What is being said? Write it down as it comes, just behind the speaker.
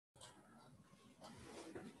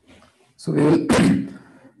So we will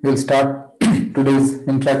we'll start today's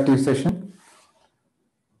interactive session.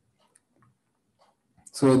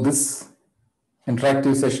 So this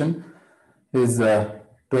interactive session is to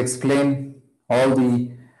explain all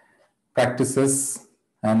the practices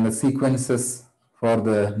and the sequences for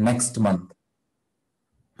the next month.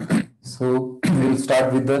 So we will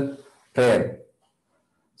start with the prayer.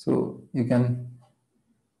 So you can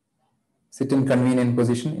sit in convenient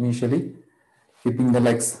position initially, keeping the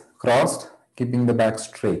legs crossed, keeping the back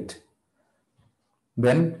straight.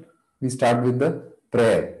 Then we start with the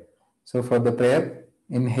prayer. So for the prayer,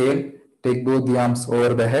 inhale, take both the arms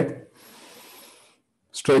over the head,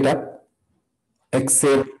 straight up.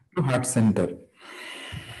 Exhale to heart center.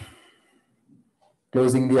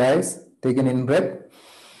 Closing the eyes, take an in breath.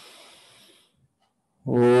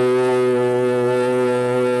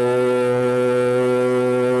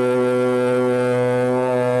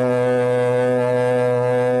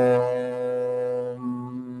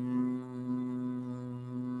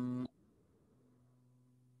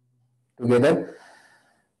 Together.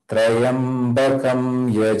 Trayambakam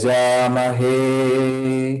yajamahe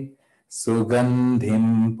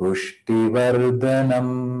sugandhim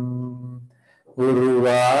pushtivardhanam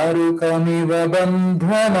urvarukamiva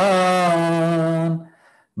bandhanan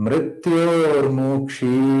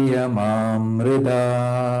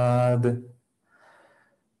mrityurmukshiyamamridad.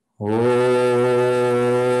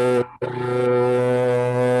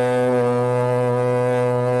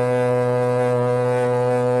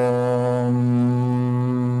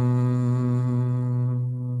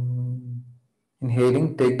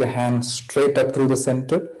 Inhaling, take the hands straight up through the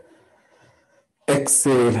center.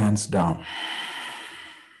 Exhale, hands down.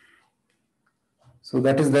 So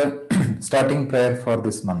that is the starting prayer for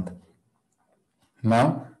this month.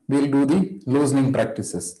 Now we'll do the loosening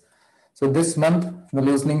practices. So this month the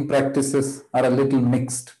loosening practices are a little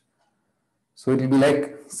mixed. So it will be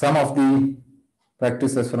like some of the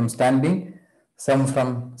practices from standing, some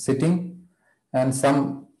from sitting, and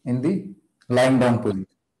some in the lying down position.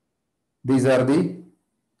 These are the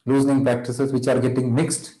loosening practices which are getting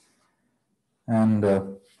mixed and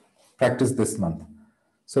practiced this month.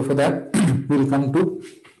 So for that, we'll come to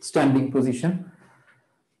standing position.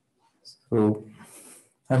 So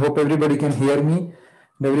I hope everybody can hear me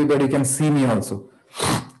and everybody can see me also.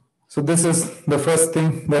 So this is the first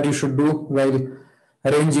thing that you should do while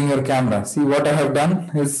arranging your camera. See, what I have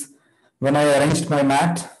done is when I arranged my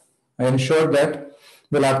mat, I ensured that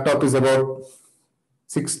the laptop is about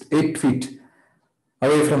 6-8 feet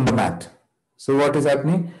away from the mat. So what is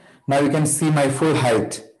happening? Now you can see my full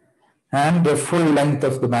height and the full length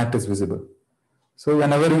of the mat is visible. So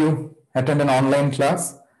whenever you attend an online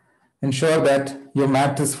class, ensure that your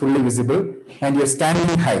mat is fully visible and your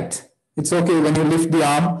standing height. It's okay when you lift the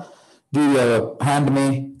arm, the hand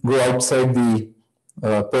may go outside the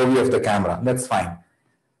purview of the camera. That's fine.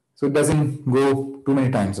 So it doesn't go too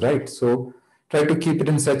many times, right? So try to keep it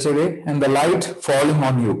in such a way and the light falling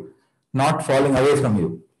on you, not falling away from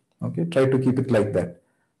you. Okay, try to keep it like that.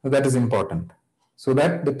 So that is important. So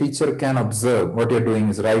that the teacher can observe what you're doing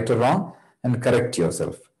is right or wrong and correct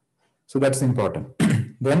yourself. So that's important.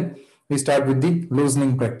 Then we start with the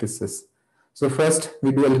loosening practices. So first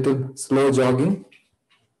we do a little slow jogging.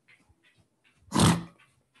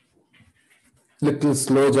 Little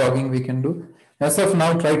slow jogging we can do. As of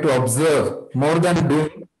now, try to observe more than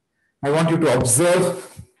doing. I want you to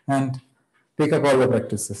observe and pick up all the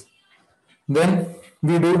practices. Then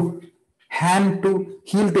we do hand to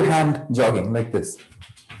heel to hand jogging like this.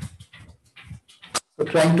 So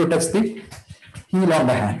trying to touch the heel on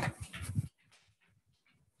the hand.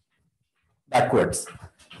 Backwards.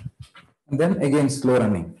 And then again slow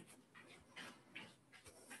running.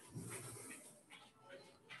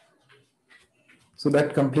 So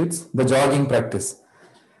that completes the jogging practice.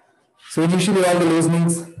 So initially all the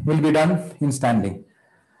loosenings will be done in standing.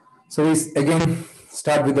 So we again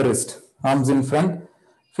start with the wrist. Arms in front,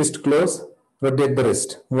 fist close, rotate the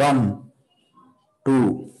wrist. 1,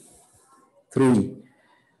 2, 3,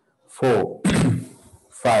 4,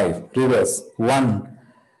 5. Reverse. 1,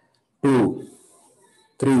 2,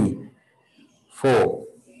 3, 4,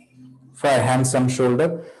 5. Hands on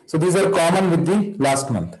shoulder. So these are common with the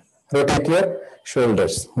last month. Rotate your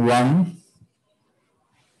shoulders. 1,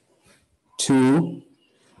 2,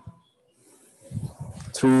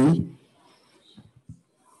 3,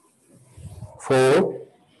 4,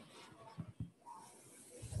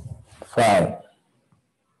 5.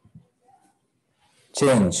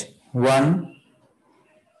 Change. 1,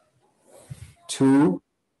 2,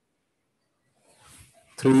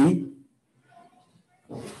 3,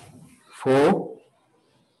 4.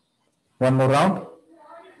 One more round.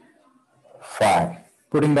 5.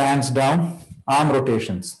 Putting the hands down, arm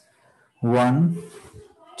rotations. 1,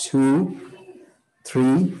 2,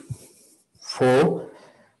 3, 4,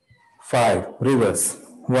 5. Reverse.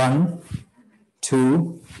 1,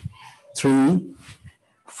 2, 3,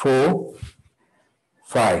 4,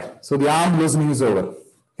 5. So the arm loosening is over.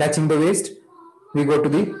 Catching the waist, we go to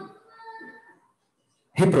the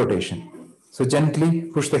hip rotation. So gently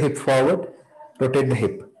push the hip forward, rotate the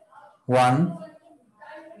hip. 1,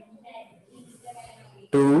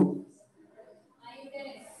 2,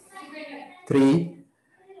 3,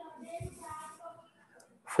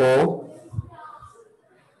 4,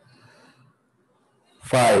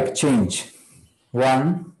 5. Change.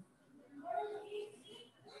 1,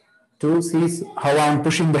 2. See how I'm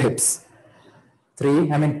pushing the hips.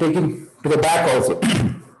 3. I mean taking to the back also.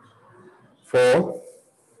 4.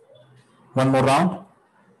 One more round.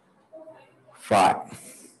 5.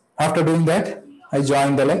 After doing that, I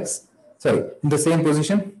join the legs. Sorry, in the same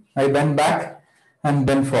position, I bend back and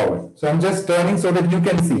bend forward. So I'm just turning so that you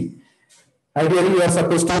can see. Ideally, you are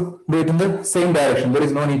supposed to do it in the same direction. There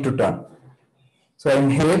is no need to turn. So I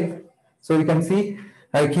inhale. So you can see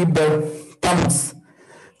I keep the thumbs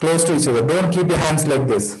close to each other. Don't keep your hands like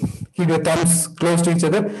this. Keep your thumbs close to each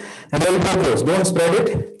other and elbow close. Don't spread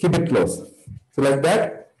it. Keep it close. So like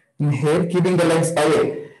that. Inhale, keeping the legs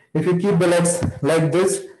away. If you keep the legs like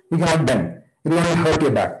this, you cannot bend. It will only hurt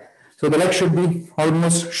your back. So the leg should be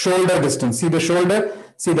almost shoulder distance. See the shoulder,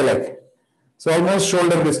 see the leg. So almost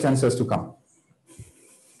shoulder distance has to come.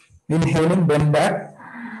 Inhaling, bend back.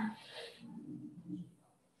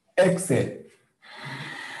 Exhale.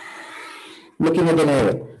 Looking at the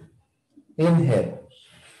navel. Inhale.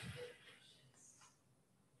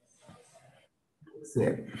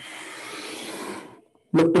 Exhale.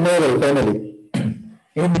 Look to navel finally.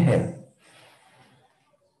 Inhale.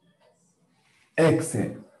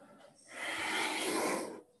 Exhale.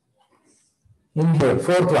 Inhale.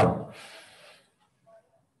 Fourth one.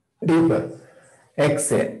 Deeper.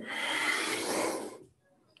 Exhale.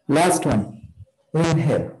 Last one.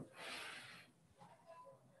 Inhale.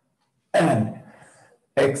 And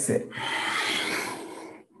exhale.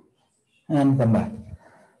 And come back.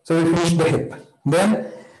 So we finish the hip.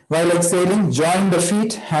 Then, while exhaling, join the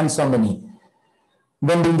feet, hands on the knee.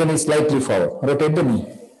 Bending the knee slightly forward. Rotate the knee.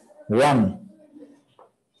 1,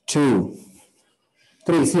 2,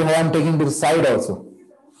 3. See how I'm taking to the side also.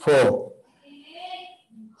 4,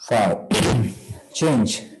 5.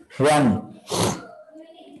 Change. 1,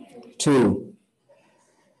 2,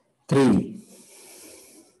 3,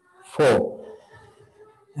 4,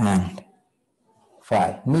 and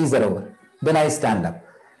 5. Knees are over. Then I stand up.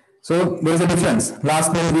 So there is a difference.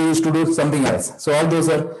 Last month we used to do something else. So all those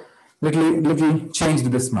are little changed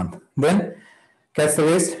this month. Then catch the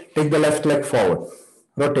waist, take the left leg forward.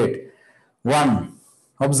 Rotate. 1,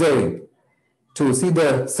 observing. 2, see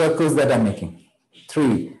the circles that I'm making.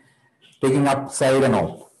 3, taking up side and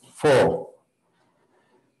all. 4,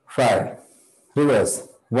 5, reverse.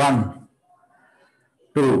 1,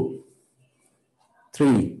 2,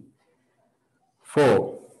 3,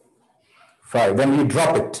 4, 5. Then we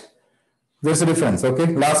drop it. There's a difference, okay?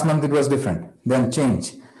 Last month it was different. Then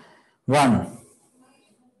change. 1,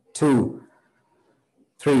 2,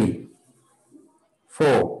 3,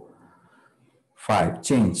 4, 5.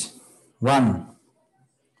 Change. 1,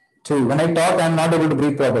 2. When I talk, I'm not able to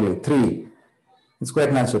breathe properly. 3. It's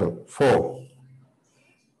quite natural. 4,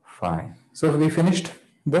 5. So we finished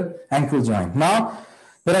the ankle joint. Now,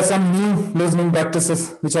 there are some new loosening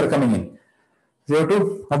practices which are coming in. You have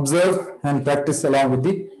to observe and practice along with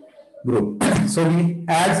the group. So we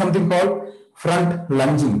add something called front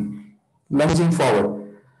lunging. Lunging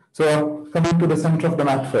forward. So coming to the center of the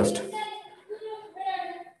mat first.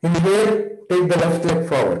 Inhale, take the left leg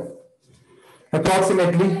forward.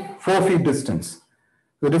 Approximately 4 feet distance.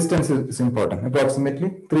 The distance is important.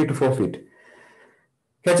 Approximately 3 to 4 feet.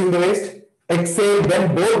 Catching the waist. Exhale,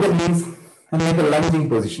 bend both the knees and make a lunging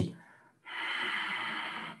position.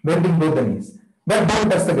 Bending both the knees. But don't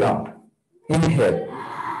touch the ground. Inhale.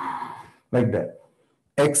 Like that.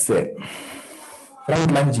 Exhale.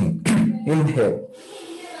 Front lunging. Inhale.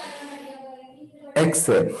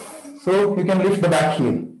 Exhale. So you can lift the back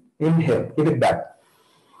heel. Inhale. Keep it back.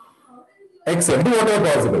 Exhale. Do whatever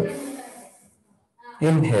possible.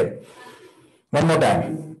 Inhale. One more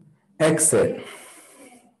time. Exhale.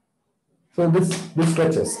 So this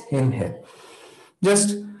stretches. Inhale.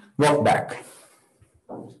 Just walk back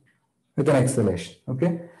with an exhalation.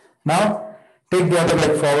 Okay. Now take the other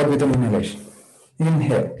leg forward with an inhalation.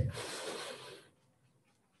 Inhale.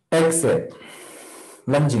 Exhale.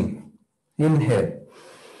 Lunging. Inhale.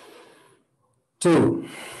 2,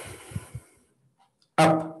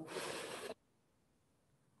 up,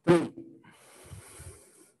 3,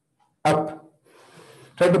 up,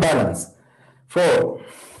 try to balance, 4,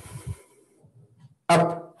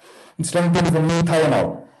 up, it strengthens the knee thigh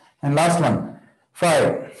now, and last one,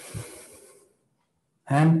 5,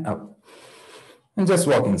 and up, and just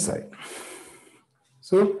walk inside.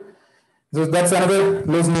 So that's another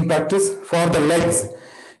loosening practice for the legs,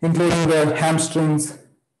 including the hamstrings,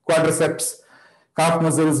 quadriceps, calf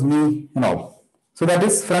muscles, knee, and all. So that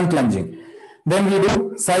is front lunging. Then we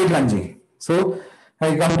do side lunging. So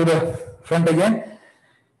I come to the front again.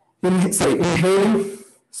 Inhale,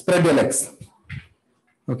 spread your legs.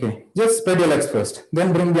 Okay, just spread your legs first.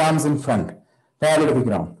 Then bring the arms in front, parallel to the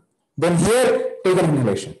ground. Then here, take an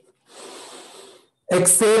inhalation.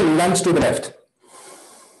 Exhale, lunge to the left.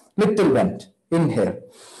 Little bend. Inhale.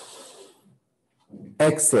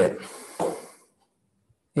 Exhale.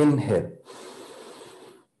 Inhale.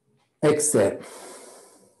 Exhale.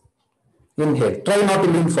 Inhale. Try not to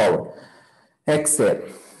lean forward. Exhale.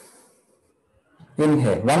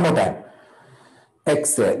 Inhale. One more time.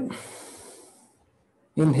 Exhale.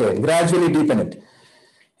 Inhale. Gradually deepen it.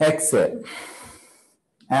 Exhale.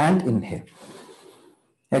 And inhale.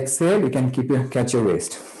 Exhale. You can catch your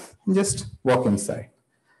waist. Just walk inside.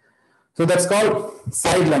 So that's called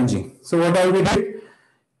side lunging. So what all we did?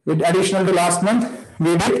 Additional to last month,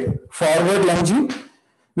 we did forward lunging,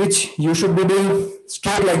 which you should be doing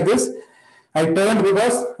straight like this. I turned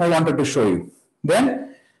because I wanted to show you.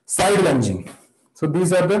 Then side lunging. So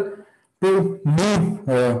these are the two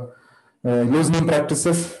new loosening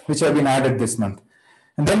practices which have been added this month.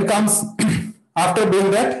 And then comes, after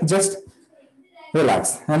doing that, just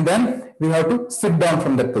relax. And then we have to sit down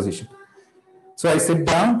from that position. So I sit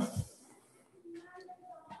down.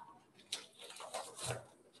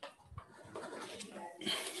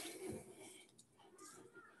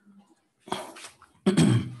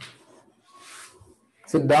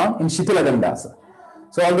 Sit down in Shitala Dandasa.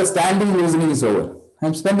 So all the standing loosening is over.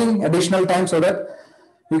 I'm spending additional time so that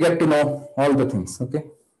you get to know all the things. Okay.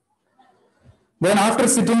 Then after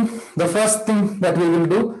sitting, the first thing that we will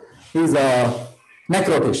do is neck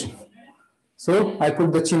rotation. So I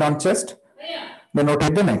put the chin on chest, then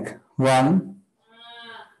rotate the neck. 1,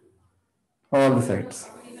 all the sides.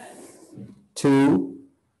 2,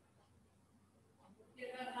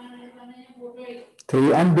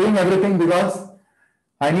 3. I'm doing everything because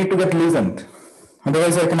I need to get loosened.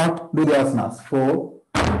 Otherwise, I cannot do the asanas. 4.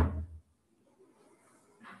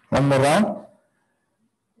 One more round.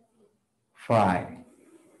 5.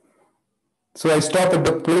 So I stop at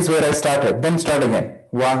the place where I started, then start again.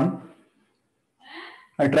 1.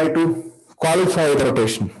 I try to qualify the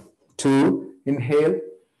rotation. 2. Inhale.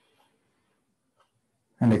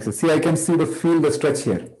 And exhale. See, I can feel the stretch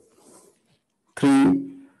here.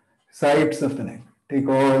 3. Sides of the neck. Take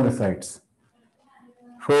all the sides.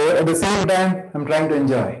 4. At the same time, I'm trying to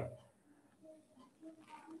enjoy.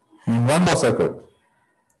 And one more circle.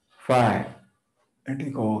 5. I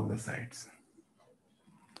take all the sides.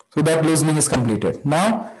 So that loosening is completed.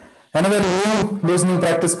 Now, another new loosening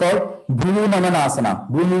practice called Bhu Namanasana.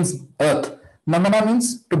 Bhu means earth. Namana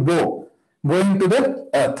means to bow. Going to the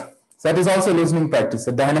earth. So that is also loosening practice,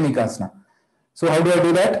 a dynamic asana. So how do I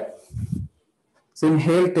do that? So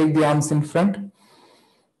inhale, take the arms in front,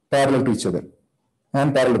 parallel to each other,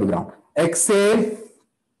 and parallel to the ground. Exhale,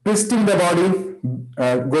 twisting the body,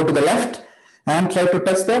 go to the left, and try to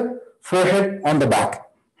touch the forehead on the back.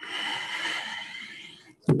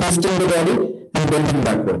 So twisting the body and bending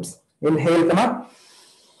backwards. Inhale, come up.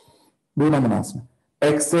 Bhu Namanasana.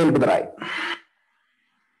 Exhale to the right.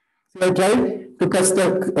 So I try to touch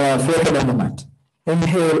the forehead on the mat.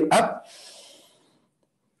 Inhale up.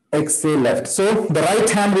 Exhale left. So the right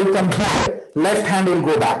hand will come here, left hand will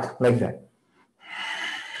go back like that.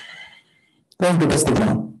 Going to touch the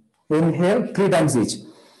ground. Inhale 3 times each.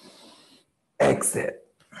 Exhale.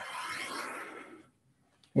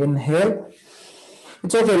 Inhale.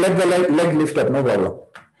 It's okay, let the leg lift up, no problem.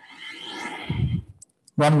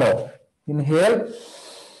 One more. Inhale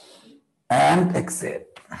and exhale.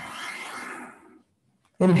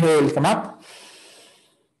 Inhale, come up,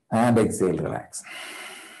 and exhale, relax.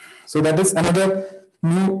 So that is another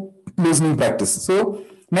new loosening practice. So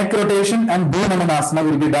neck rotation and Bhu Namanasana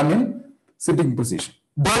will be done in sitting position.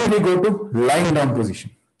 Then we go to lying down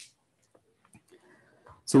position.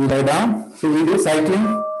 So we lie down. So we do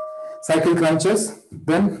cycle crunches,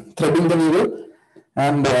 then threading the needle,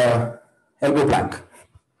 and elbow plank.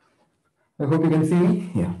 I hope you can see me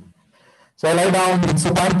here. So I lie down in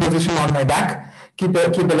supine position on my back. Keep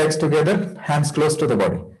the legs together, hands close to the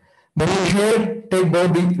body. Then inhale, take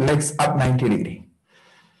both the legs up 90 degrees.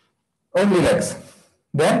 Only legs.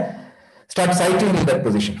 Then start cycling in that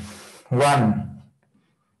position. 1,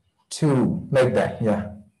 2, like that.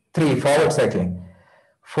 Yeah. 3, forward cycling.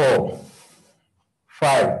 4,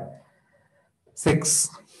 5, 6,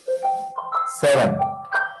 7,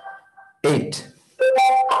 8,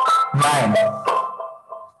 9,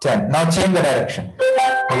 10. Now change the direction.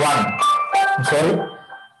 1. I'm sorry.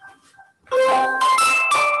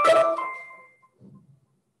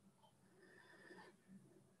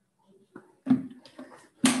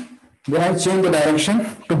 Then I change the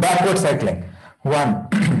direction to backward cycling.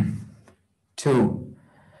 1, 2,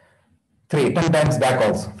 3. 10 times back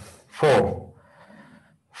also. 4,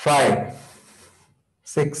 5,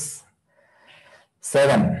 6,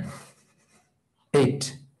 7,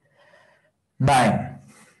 8, 9,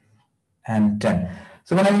 and 10.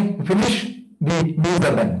 So when I finish, the knees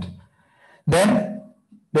are bent. Then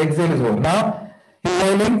the exhale is over. Now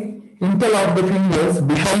inhaling, interlock the fingers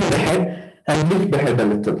behind the head and lift the head a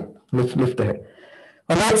little. Lift the head.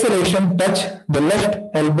 On exhalation, touch the left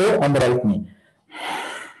elbow on the right knee.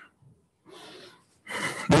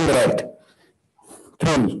 Then the right.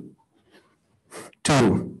 3,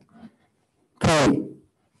 2, 3,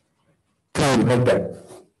 3, like that.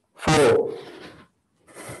 4,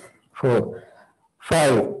 4,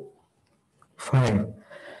 5, 5,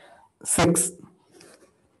 6,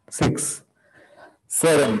 6,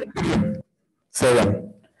 7, 7,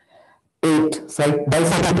 8,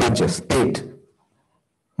 bicycle punches, 8,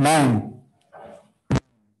 9,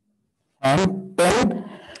 and 10.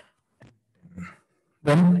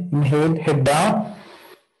 Then inhale, head down,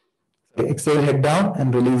 exhale, head down,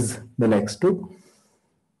 and release the legs to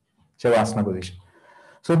Shavasana position.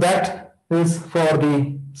 So that is for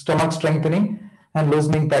the stomach strengthening and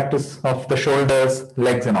loosening practice of the shoulders,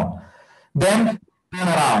 legs, and all. Then turn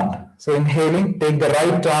around. So inhaling, take the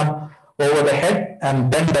right arm over the head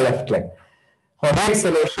and bend the left leg. On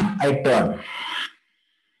exhalation, I turn.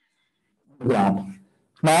 Ground.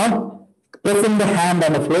 Now, pressing the hand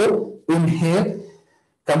on the floor, inhale,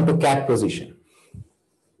 come to cat position.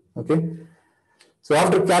 Okay. So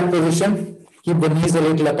after cat position, keep the knees a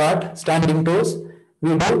little apart, standing toes.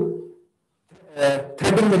 We do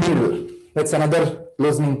threading the needle. That's another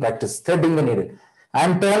loosening practice, threading the needle.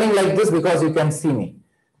 I'm turning like this because you can see me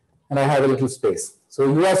and I have a little space. So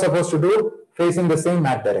you are supposed to do facing the same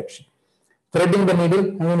mat direction. Threading the needle,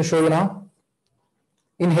 I'm going to show you now.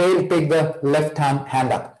 Inhale, take the left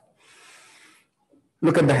hand up.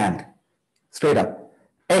 Look at the hand, straight up.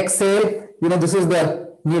 Exhale, this is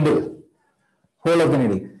the needle, hole of the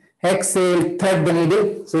needle. Exhale, thread the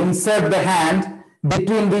needle. So insert the hand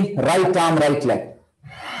between the right arm, right leg.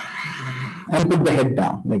 And put the head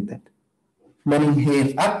down like that. Then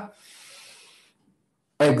inhale up,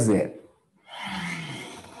 exhale.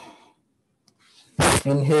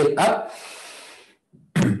 Inhale up,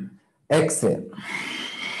 exhale.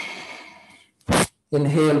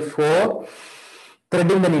 Inhale 4,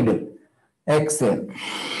 threading the needle. Exhale.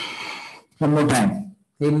 One more time.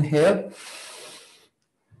 Inhale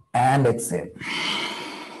and exhale.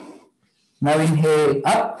 Now inhale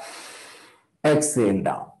up, exhale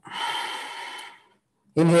down.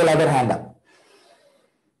 Inhale, other hand up.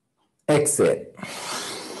 Exhale.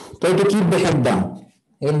 Try to keep the head down.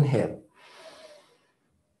 Inhale.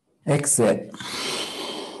 Exhale.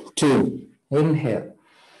 2. Inhale.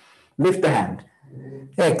 Lift the hand.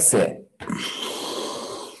 Exhale.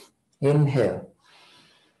 Inhale.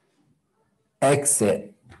 Exhale.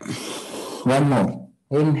 One more.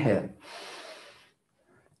 Inhale.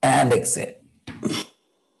 And exhale.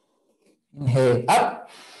 Inhale up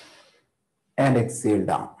and exhale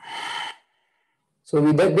down. So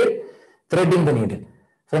we did threading the needle.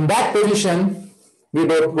 From that position, we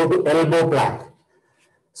go to elbow plank.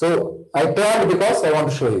 So I turned because I want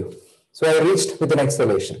to show you. So I reached with an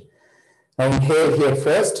exhalation. Now inhale here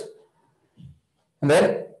first. And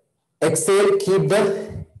then exhale, keep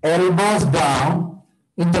the elbows down,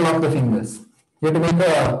 interlock the fingers. You have to make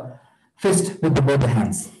a fist with both the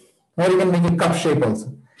hands. Or you can make a cup shape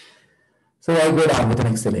also. So I go down with an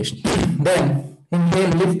exhalation. Then inhale,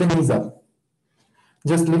 lift the knees up.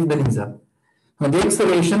 Just lift the knees up. On the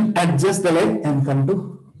exhalation, adjust the leg and come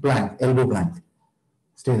to plank, elbow plank.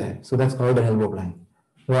 Stay there. So that's called the elbow plank.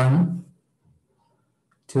 1,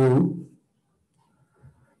 2,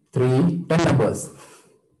 3, 10 numbers.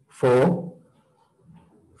 4,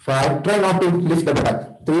 5. Try not to lift the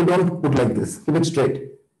back. 3, don't put like this. Keep it straight.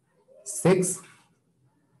 6,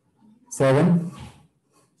 7,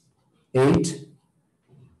 8,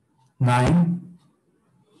 9,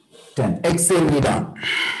 10. Exhale, knee down.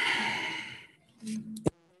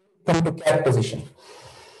 Come to cat position.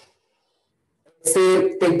 Exhale,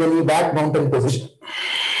 take the knee back, mountain position.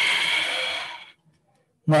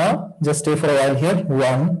 Now just stay for a while here.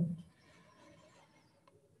 1,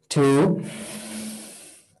 2,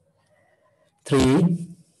 3.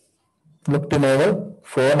 Look to navel.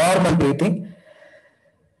 4. Normal breathing.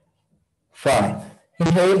 5.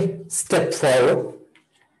 Inhale, step forward,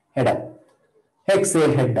 head up.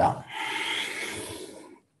 Exhale, head down.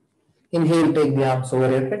 Inhale, take the arms over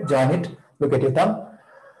your head, join it, look at your thumb.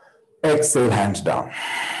 Exhale, hands down.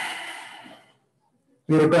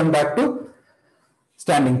 We return back to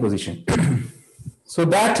standing position. So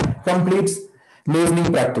that completes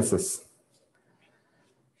loosening practices.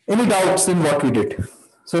 Any doubts in what we did?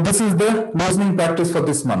 So this is the loosening practice for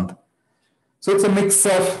this month. So it's a mix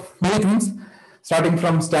of many things, starting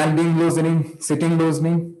from standing loosening, sitting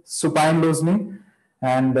loosening, supine loosening,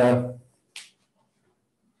 and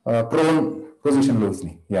prone position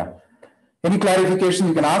loosening. Yeah. Any clarification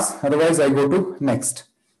you can ask, otherwise I go to next.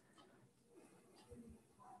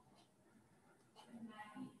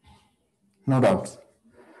 No doubts.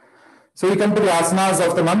 So we come to the asanas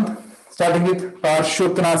of the month, starting with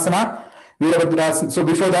Parshvottanasana, Virabhadrasana. So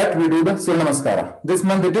before that, we do the Surya Namaskara. This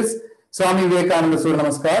month it is Swami Vivekananda Surya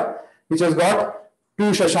Namaskar, which has got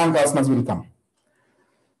 2 Shashankasanas will come.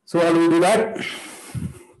 So I will do that.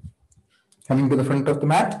 Coming to the front of the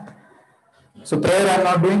mat. So prayer I am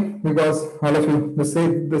not doing because all of you, the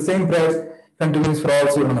same prayer continues for all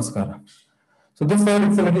Surya Namaskara. So this time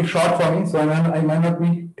it's a little short for me, so I might not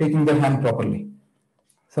be taking the hand properly.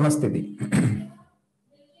 Samastiti.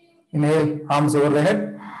 Inhale, arms over the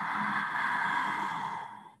head.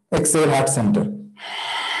 Exhale, heart center.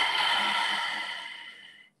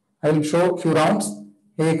 I will show few rounds.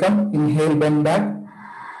 Ekam, inhale, bend back.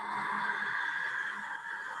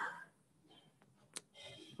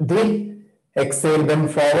 Dvi, exhale, bend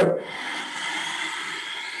forward.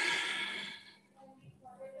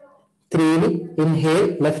 Trivali,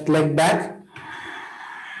 inhale, left leg back.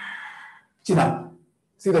 Chin up.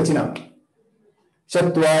 See the chin up.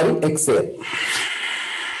 Chatwari, exhale.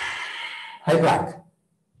 High plank.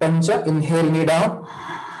 Pancha, inhale, knee down.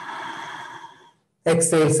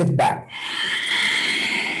 Exhale, sit back.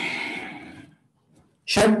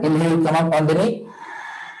 Shan, inhale, come up on the knee.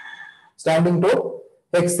 Standing toe.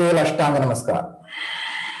 Exhale, Ashtanga Namaskar.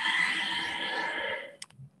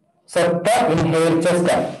 Sapta, inhale, chest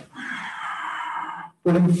up.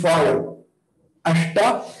 Pulling forward.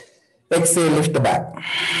 Ashta, exhale, lift back.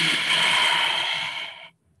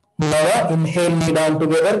 Nava, inhale, knee down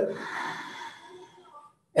together.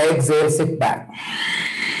 Exhale, sit back.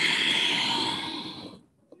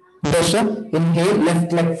 Dasha, inhale,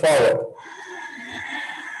 left leg forward.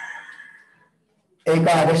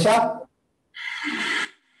 Ekadasha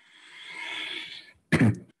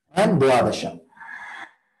and Dwadasha.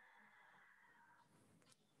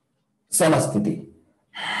 Samastiti.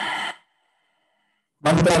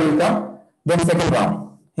 Mantra will come, then second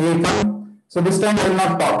round. Here it comes. So this time I will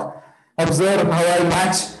not talk. Observe how I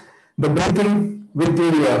match the breathing with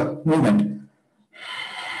the movement.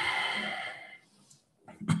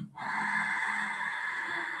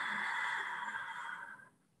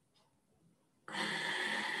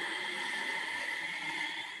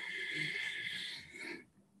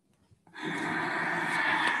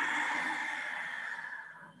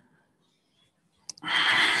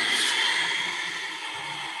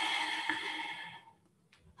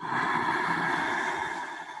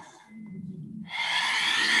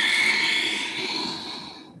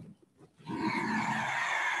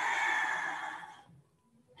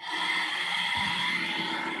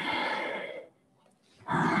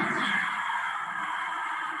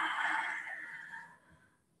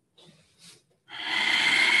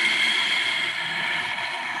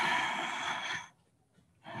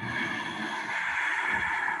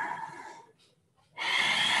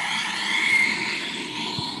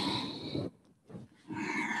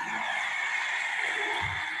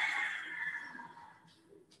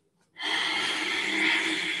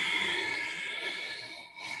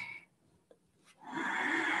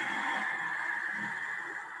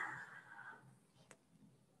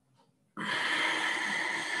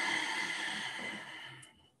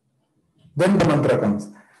 Then the mantra comes.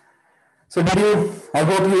 So I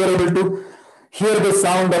hope you were able to hear the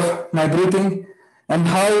sound of my breathing and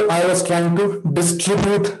how I was trying to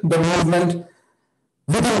distribute the movement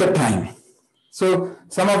within the time. So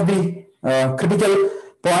some of the critical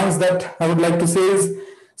points that I would like to say is,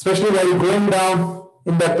 especially while going down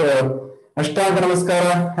in that Ashtanga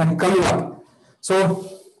Namaskara and coming up. So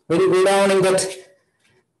when you go down in that,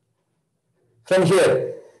 from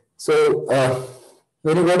here, so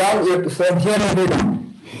when you go down, you have to from here and go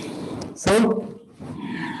down. So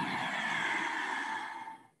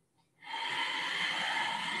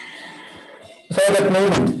that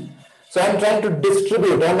movement. So I'm trying to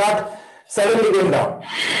distribute. I'm not suddenly going down.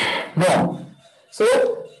 No. So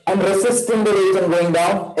I'm resisting the weight and going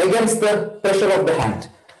down against the pressure of the hand.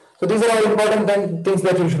 So these are all important things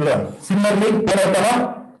that you should learn. Similarly, when I come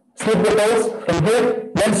up, slip the toes from here,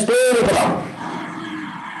 then straight come up.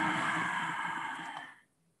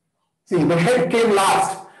 See, the head came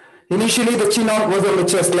last. Initially, the chin out was on the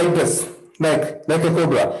chest like this, like a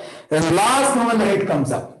cobra. And last moment, the head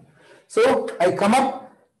comes up. So I come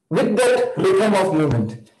up with that rhythm of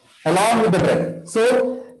movement, along with the breath.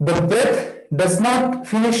 So the breath does not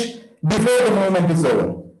finish before the movement is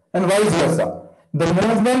over, and vice versa. The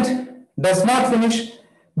movement does not finish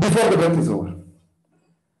before the breath is over.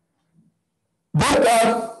 Both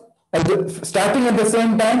are starting at the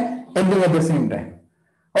same time, ending at the same time.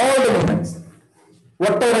 All the movements,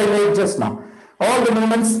 whatever I made just now, all the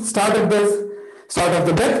movements start at the start of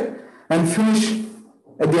the breath and finish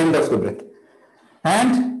at the end of the breath.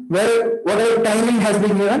 And whatever timing has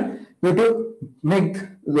been given, you have to make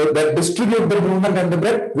that distribute the movement and the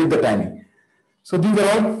breath with the timing. So these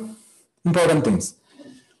are all important things.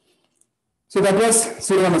 So that was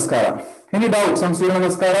Surya Namaskara. Any doubts on Surya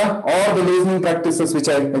Namaskara or the loosening practices which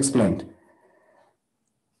I explained?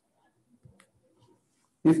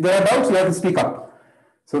 If there are doubts, you have to speak up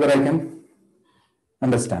so that I can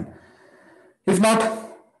understand. If not,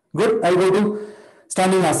 good, I go to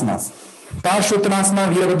standing asanas.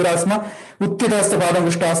 Parshvottanasana, Virabhadrasana, Utthitahasta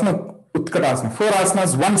Padangusthasana, Utkatasana. 4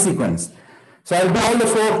 asanas, one sequence. So I'll do all the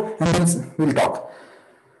 4 and then we'll talk.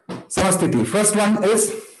 Samasthiti. First one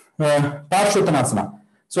is Parshvottanasana.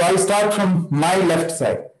 So I start from my left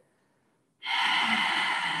side.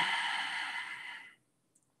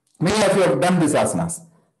 Many of you have done these asanas.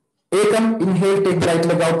 Ekam, inhale, take the right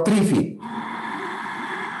leg out 3 feet.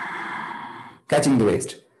 Catching the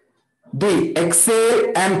waist. D,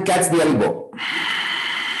 exhale and catch the elbow.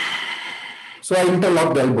 So I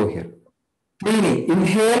interlock the elbow here. Trini,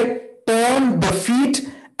 inhale, turn the feet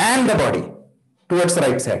and the body towards the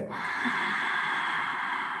right side.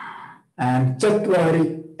 And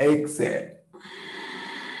Chatwari, exhale.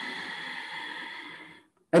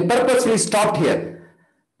 I purposely stopped here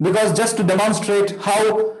because just to demonstrate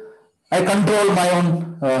how I control my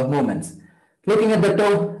own movements. Looking at the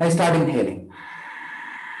toe, I start inhaling.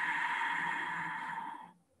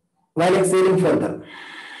 While exhaling further.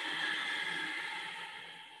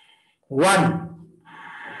 1.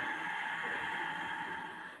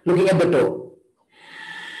 Looking at the toe.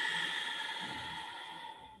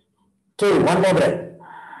 2. One more breath.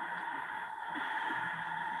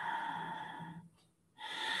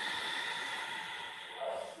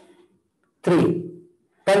 3.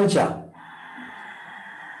 Pancha.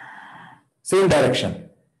 Same direction.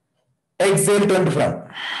 Exhale, turn to front.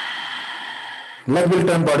 Leg will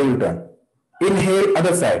turn, body will turn. Inhale,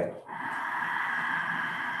 other side.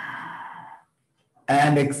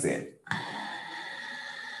 And exhale.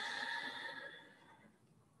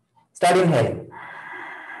 Start inhaling.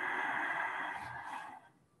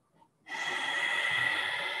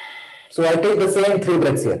 So I take the same 3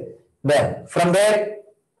 breaths here. Then, from there,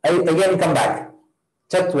 I again come back.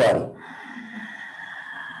 Chatwari.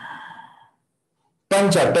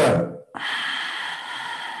 Pancha, turn.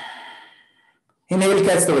 Inhale,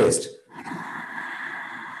 catch the waist.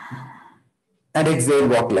 And exhale,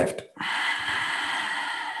 walk left.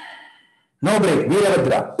 No break.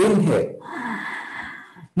 Virabhadra. Inhale.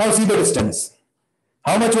 Now see the distance.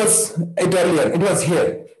 How much was it earlier? It was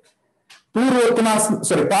here.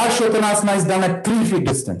 Parshvottanasana is done at 3 feet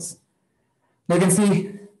distance. Now you can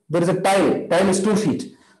see there is a tile. Tile is 2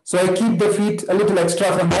 feet. So I keep the feet a little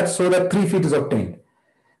extra from that so that 3 feet is obtained.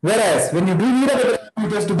 Whereas when you do Virabhadra,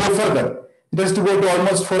 it has to go further. It has to go to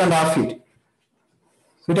almost 4.5 feet.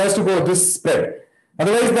 So it has to go this spread.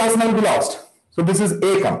 Otherwise the asana will be lost. So this is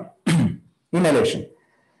Ekam. Inhalation.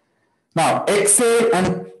 Now exhale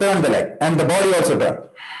and turn the leg. And the body also turn.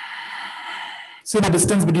 See the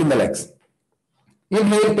distance between the legs.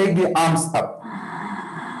 Inhale, take the arms up.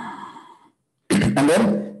 And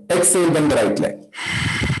then exhale, bend the right leg.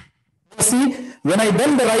 See, when I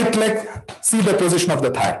bend the right leg, see the position of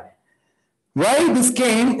the thigh. Why this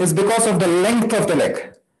came is because of the length of the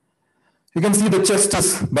leg. You can see the chest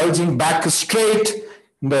is bulging, back is straight,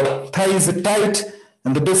 the thigh is tight,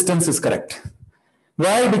 and the distance is correct.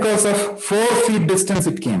 Why? Because of 4 feet distance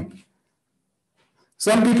it came.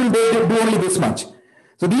 Some people, they do only this much.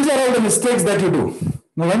 So these are all the mistakes that you do.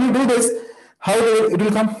 Now when you do this, how it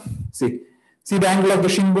will come? See the angle of the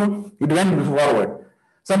shin bone? It went forward.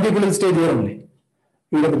 Some people will stay there only.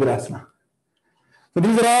 Virabhadrasana. So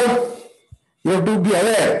these are all, you have to be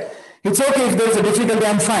aware. It's okay if there is a difficulty,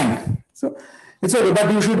 I'm fine. So It's okay,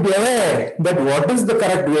 but you should be aware that what is the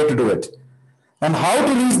correct way to do it and how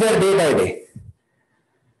to reach there day by day.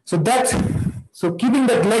 So keeping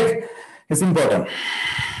that leg is important.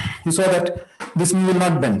 You saw that this knee will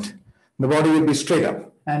not bend. The body will be straight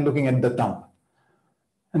up and looking at the thumb.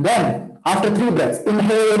 And then after 3 breaths,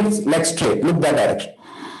 inhale, leg straight, look that direction.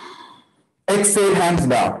 Exhale, hands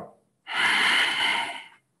down.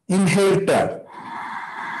 Inhale, turn.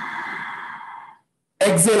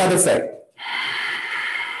 Exhale, other side.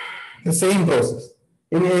 The same process.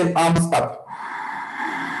 Inhale, arms up.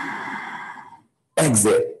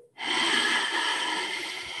 Exhale.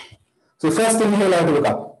 So first inhale, I have to look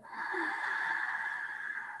up.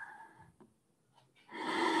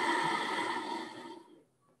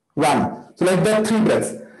 One. So like that, 3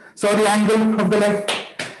 breaths. So the angle of the leg.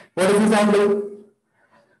 What is this angle?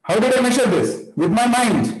 How did I measure this? With my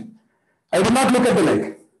mind. I did not look at the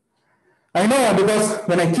leg. I know because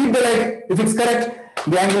when I keep the leg, if it's correct,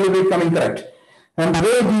 the angle will be coming correct. And the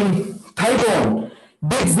way the thigh bone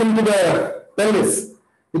digs into the pelvis,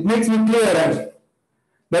 it makes me clear and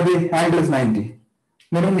that the angle is 90.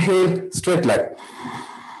 Then inhale, straight leg.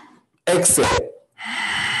 Exhale.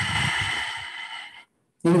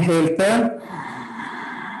 Inhale, turn.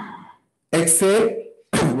 Exhale,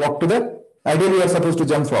 walk to the, ideally you are supposed to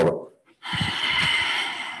jump forward.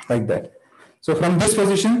 Like that. So from this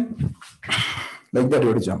position, like that you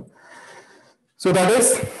have to jump. So that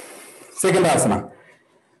is second asana.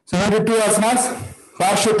 So now the 2 asanas,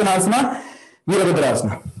 Parshvottanasana,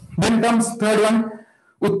 Virabhadrasana. Then comes third one,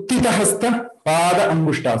 Uttita Hasta Pada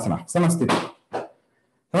Angushtasana, Samastiti.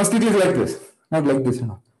 Samastiti is like this, not like this,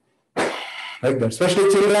 like that.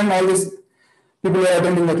 Especially children, all these people who are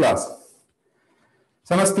attending the class.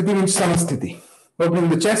 Samastiti means Samastiti. Opening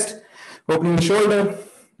the chest, opening the shoulder,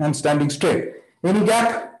 and standing straight. Any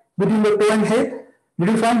gap between the toe and head? Did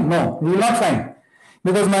you find? No, you will not find.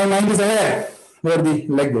 Because my mind is aware where the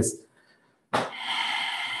leg is.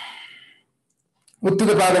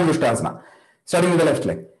 Uttita Pada Angushtasana. Starting with the left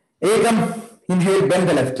leg. Ekam, inhale, bend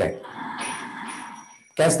the left leg.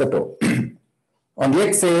 Catch the toe. On the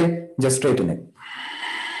exhale, just straighten it.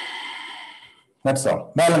 That's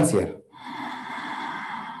all. Balance here.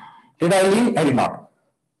 Did I lean? I did not.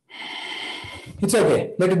 It's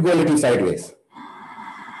okay. Let it go a little sideways.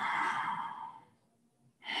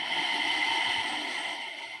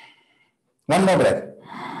 One more breath.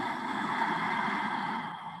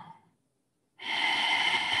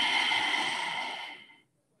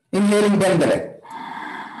 Inhaling, bend the leg.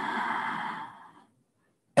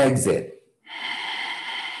 Exhale.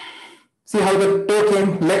 See how the toe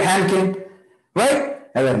came, leg, hand came, right?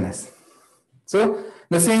 Awareness. So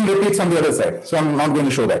the same repeats on the other side. So I'm not going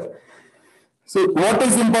to show that. So what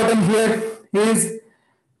is important here is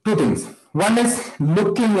 2 things. One is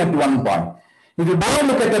looking at one point. If you don't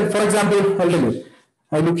look at it, for example, I'll tell you,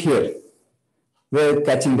 I look here, where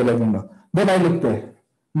catching the leg window. Then I look there.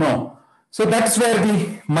 No. So that's where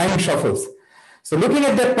the mind shuffles. So looking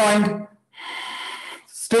at that point,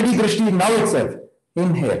 steady drishti now itself.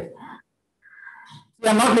 Inhale. See,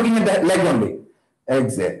 I'm not looking at that leg only.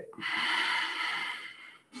 Exhale.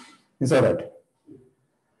 Is all right.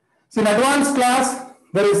 So in advanced class,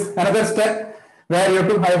 there is another step where you have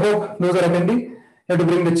to, I hope those are attending, you have to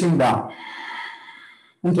bring the chin down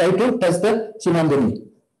and try to touch the chin on the knee.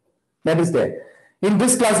 That is there. In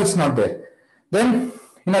this class, it's not there. Then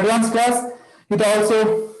in advanced class, it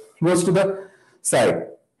also goes to the side.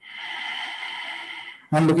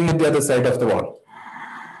 I'm looking at the other side of the wall.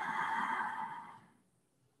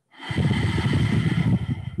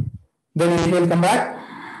 Then inhale, come back.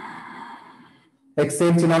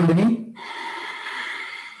 Exhale, chin on the knee.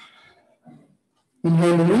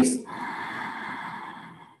 Inhale, release.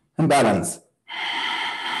 And balance.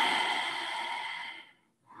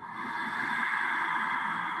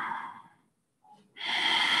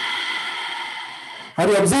 Are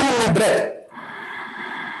you observing my breath?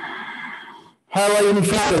 How are you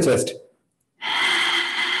inflate the chest?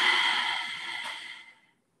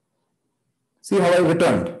 See how I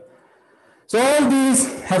returned. So all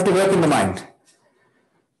these have to work in the mind.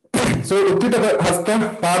 So Uttita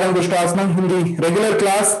Hasta Pada Angushtasana in the regular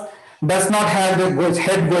class does not have the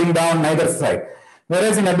head going down neither side.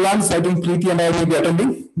 Whereas in advanced, I think Preeti and I will be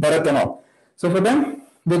attending Bharat and all. So for them,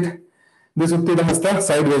 with this Uttita Hasta,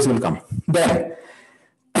 sideways will come. Then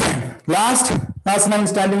last asana I'm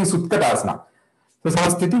standing is Utkatasana. So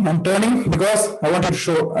Samastiti, I'm turning because I want to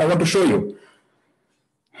show you.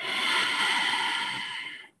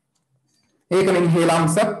 Ekam inhale,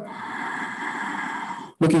 arms up.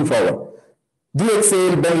 Looking forward. The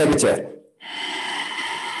exhale, bend like a chair.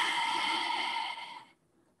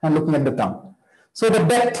 And looking at the thumb. So the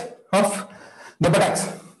depth of the buttocks,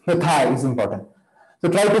 the thigh is important. So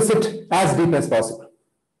try to sit as deep as possible.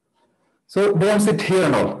 So don't sit here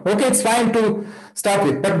and all. Okay, it's fine to start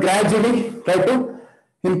with, but gradually try to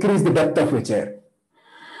increase the depth of your chair.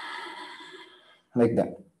 Like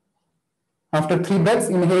that. After 3 breaths,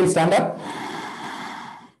 inhale, stand up.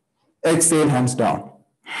 Exhale, hands down.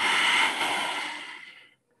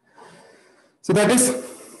 So that is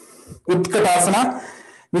Utkatasana,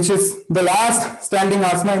 which is the last standing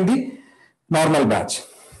asana in the normal batch.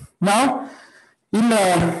 Now, in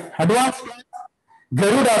advanced,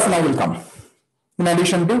 Garudasana will come. In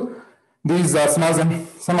addition to these asanas, and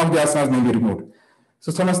some of the asanas may be removed.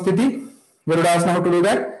 So, Samasthiti, Garudasana, how to do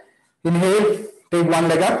that? Inhale, take one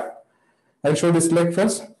leg up. I'll show this leg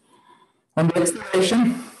first. On the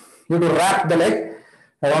exhalation, you have to wrap the leg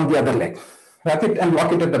around the other leg. Wrap it and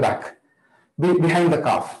lock it at the back, behind the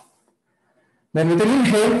calf. Then with an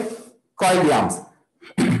inhale, coil the arms.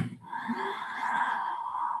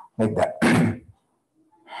 Like that.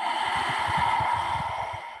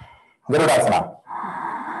 Garudasana.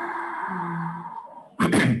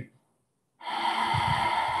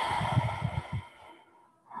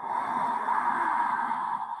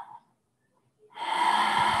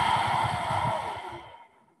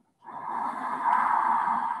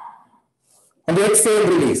 And the exhale,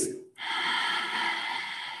 release.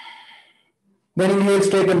 Then inhale,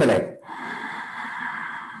 straighten the leg.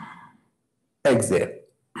 Exhale.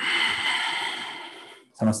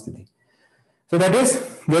 Samasthiti. So that is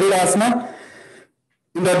Garudasana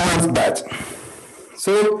in the advanced batch.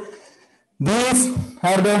 So these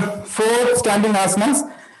are the 4 standing asanas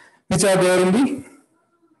which are there in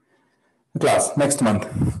the class next month.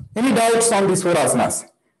 Any doubts on these 4 asanas?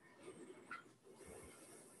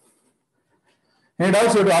 Any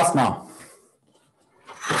doubts you have to ask now?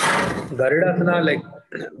 Garudasana, like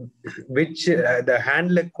which the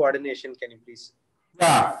hand leg coordination, can you please?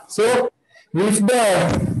 Yeah, so if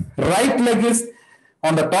the right leg is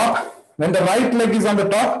on the top, when the right leg is on the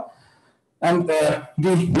top, and the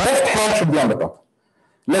left hand should be on the top,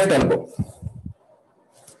 left elbow.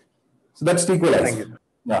 So that's equalized. Thank you.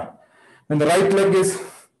 Yeah, when the right leg is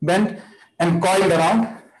bent and coiled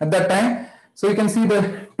around at that time, so you can see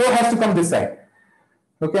the toe has to come this side.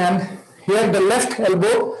 Okay, and here the left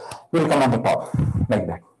elbow will come on the top, like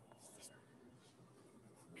that.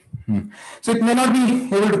 So it may not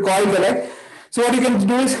be able to coil the leg. So what you can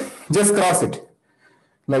do is just cross it,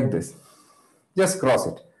 like this. Just cross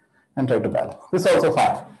it and try to balance. This is also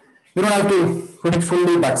fine. You don't have to put it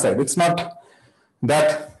fully backside. It's not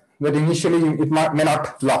that initially it may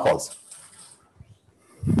not lock also.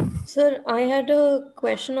 Sir, I had a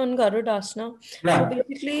question on Garudasana. Yeah. So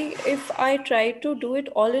basically, if I try to do it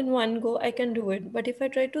all in one go, I can do it. But if I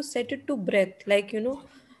try to set it to breath, like,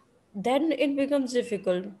 then it becomes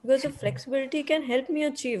difficult because the flexibility can help me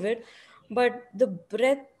achieve it. But the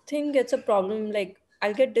breath thing gets a problem. Like,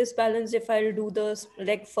 I'll get disbalanced if I'll do the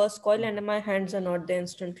like first coil and my hands are not there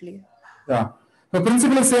instantly. Yeah. The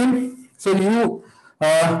principle is same. So you do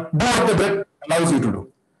what the breath allows you to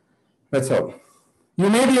do. That's all. You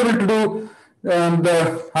may be able to do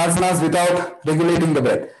the asanas without regulating the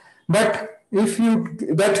breath. But if you,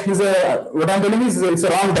 that is what I'm telling you is it's a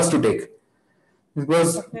wrong bus to take.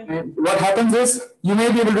 Because what happens is you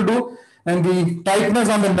may be able to do, and the tightness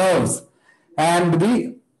on the nerves and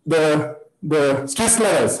the stress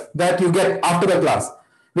levels that you get after the class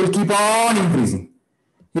will keep on increasing.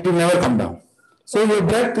 It will never come down. So your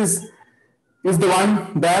breath is the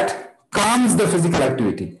one that calms the physical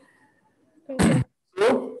activity.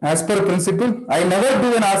 So, as per principle, I never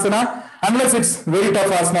do an asana unless it's very tough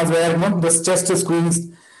asanas where the chest is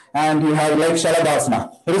squeezed and you have like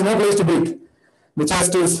Shalabhasana. There is no place to breathe. The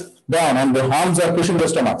chest is down and the arms are pushing the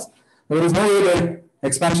stomachs. There is no way the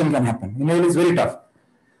expansion can happen. Inhale is very tough.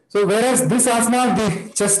 So whereas this asana,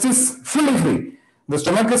 the chest is fully free. The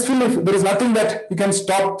stomach is fully free. There is nothing that you can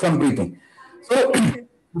stop from breathing. So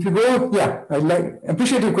if you go, yeah, I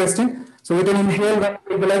appreciate your question. So with an inhale, when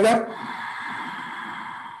you go like that,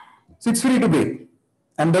 so it's free to breathe.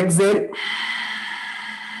 And exhale,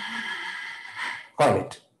 coil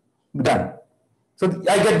it. Done. So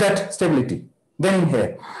I get that stability. Then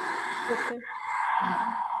inhale. Okay.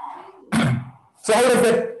 So how does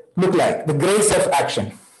that look like? The grace of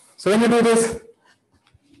action. So when you do this,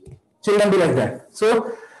 children do like that.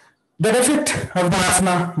 So the effect of the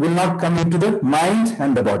asana will not come into the mind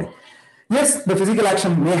and the body. Yes, the physical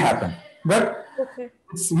action may happen, but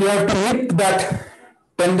you have to nip that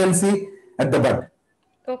tendency at the bud.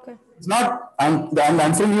 Okay. It's not, I'm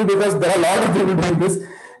answering you because there are a lot of people doing this.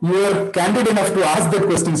 You are candid enough to ask that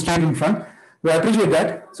question straight in front. We appreciate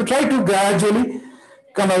that. So try to gradually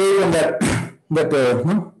come away from that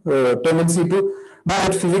tendency to do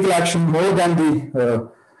that physical action more than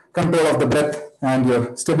the control of the breath and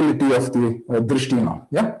your stability of the drishti now.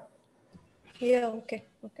 Yeah. Yeah, okay,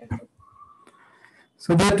 okay.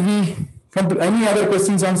 So that we come to any other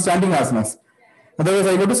questions on standing asanas. Otherwise,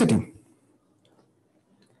 I go to sitting.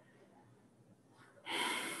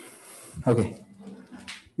 Okay.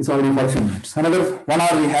 It's already 45 minutes. Another 1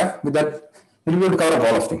 hour we have. With that, we will cover up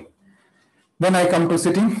all of them. Then I come to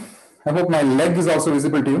sitting. I hope my leg is also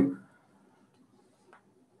visible to you.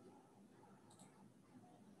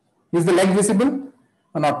 Is the leg visible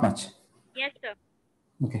or not much? Yes, sir.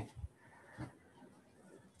 Okay.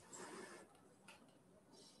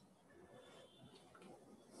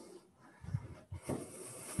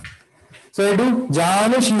 So I do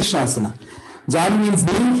Janu Shirshasana. Janu means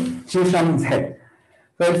knee, Shirsha means head.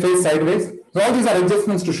 So I face sideways. So all these are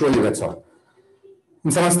adjustments to show you, that's all.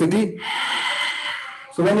 In Samasthiti.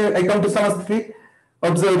 So when I come to Samasthiti,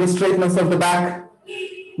 observe the straightness of the back,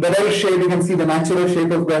 the L shape. You can see the natural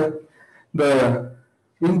shape of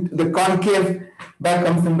the concave back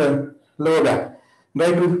comes in the lower back.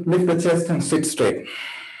 Try to lift the chest and sit straight.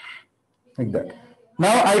 Like that.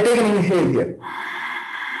 Now I take an inhale here.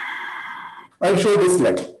 I'll show this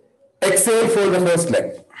leg. Exhale for the first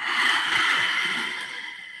leg.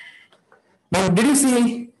 Now, did you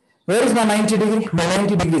see where is my 90 degree? My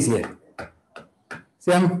 90 degrees here.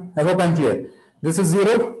 See, I hope I'm clear. This is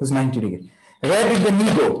 0, this is 90 degree. Where did the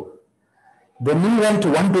knee go? The knee went to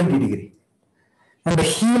 120 degree. And the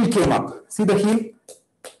heel came up. See the heel?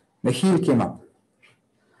 The heel came up.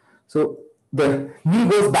 So the knee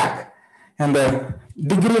goes back and the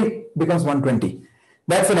degree becomes 120.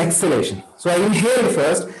 That's an exhalation. So I inhale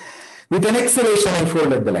first. With an exhalation, I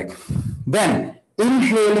folded the leg. Then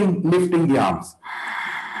inhaling, lifting the arms.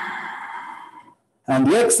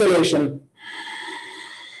 And the exhalation.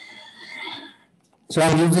 So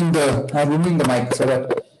I'm moving the mic so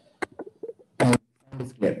that my sound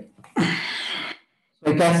is clear.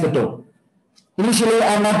 So I catch the toe. Initially,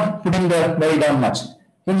 I'm not putting the belly down much.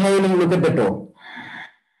 Inhaling, look at the toe.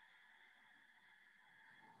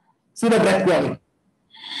 See the breath going.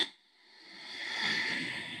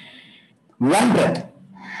 One breath.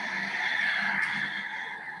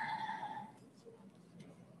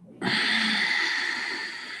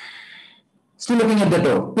 Still looking at the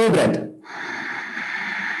toe. 2 breaths.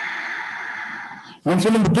 I'm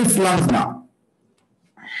feeling this lungs now.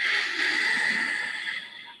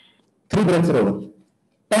 3 breaths over.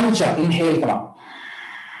 Pancha, inhale, come up.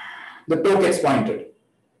 The toe gets pointed.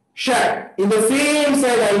 Shut. In the same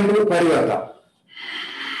side, I will do Parivarta.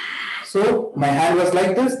 So, my hand was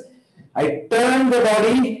like this. I turn the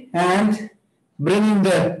body and bring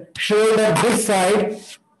the shoulder this side,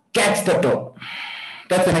 catch the toe.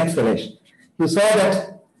 That's an exhalation. You saw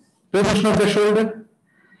that position of the shoulder?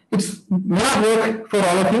 It's not work for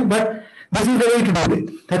all of you, but this is the way to do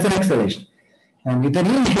it. That's an exhalation. And with an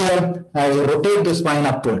inhale, I rotate the spine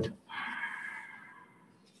upward.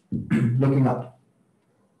 Looking up.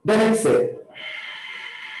 Then exhale.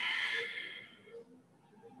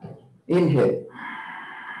 Inhale.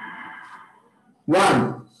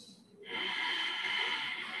 1.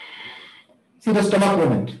 See the stomach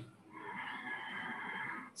movement.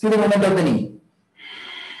 See the movement of the knee.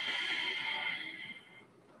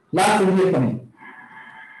 Last inhale coming.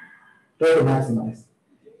 Try to maximize.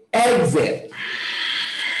 Exhale.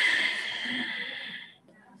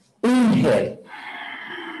 Inhale.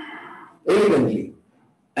 Elegantly.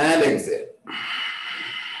 And exhale.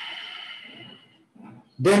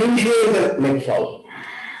 Then inhale the leg forward.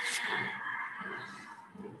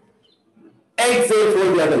 Exhale,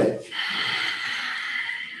 fold the other leg.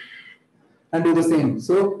 And do the same.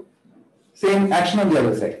 So, same action on the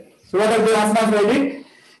other side. So, what are the asanas I did?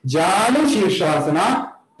 Janu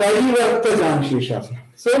Shirshasana, Parivarta Janu Shirshasana.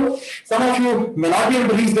 So, some of you may not be able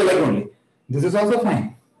to reach the leg only. This is also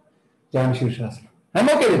fine. Janu Shirshasana. I'm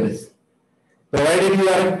okay with this. Provided you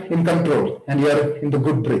are in control and you are in the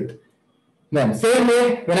good breath. Then, same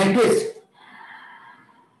way when I twist.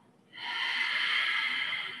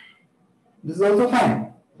 This is also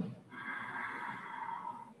fine.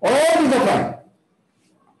 All these are fine.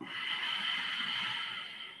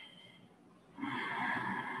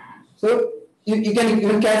 So you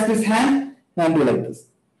can catch this hand and do like this.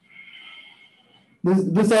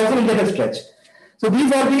 This also will get a stretch. So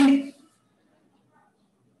these are the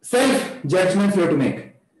self-judgments you have to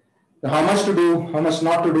make. How much to do, how much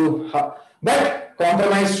not to do. But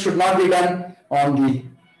compromise should not be done on the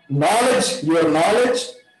knowledge,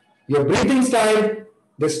 your breathing style,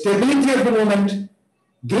 the stability of the movement,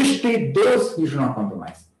 drishti, those you should not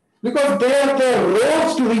compromise. because they are the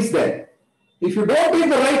roads to reach there. If you don't take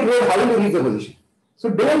the right road, how will you reach the position? So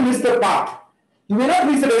don't miss the path. You may not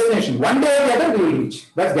reach the destination. One day or the other, we will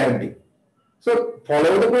reach. That's guaranteed. So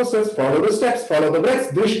follow the process, follow the steps, follow the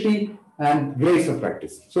breaths, drishti, and grace of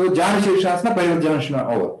practice. So Jana Shirshasana,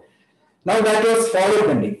 Parivarjanasana over. Now that was forward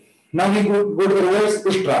bending. Now we go to the reverse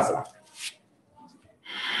Ushtrasana.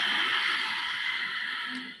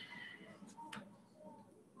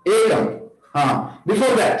 Ekam.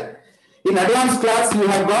 Before that, in advanced class, you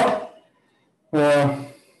have got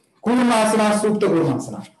Kurmasana, Supta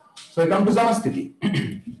Kurmasana. So I come to Samasthiti.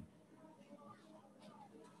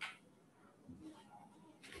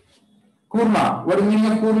 Kurma. What is the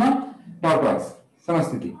meaning of Kurma? Tortoise.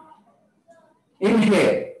 Samasthiti.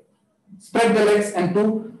 Inhale. Spread the legs and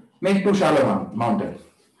make two shallow mountain.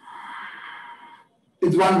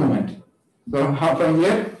 It's one movement. So from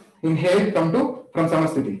here, inhale, from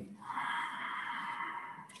Samasthiti.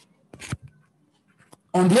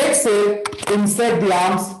 On the exhale, insert the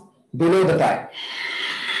arms below the thigh.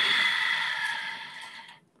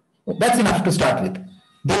 That's enough to start with.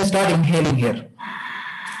 Then start inhaling here.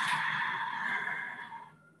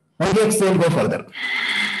 On the exhale, go further.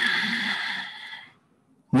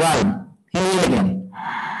 One. Inhale again.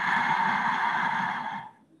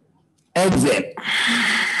 Exhale.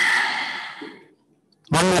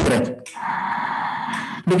 One more breath.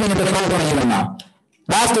 Looking at the front one even now.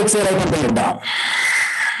 Last exhale, I can bring it down.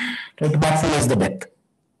 Try to maximize the breath.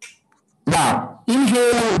 Now,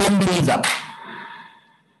 inhale, bend the knees up.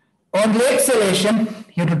 On the exhalation,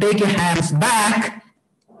 you have to take your hands back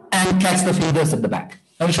and catch the fingers at the back.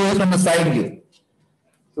 I'll show you from the side view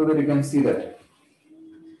so that you can see that.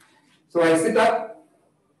 So I sit up,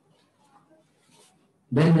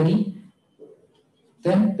 bend the knee,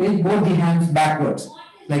 then take both the hands backwards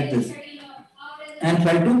like this and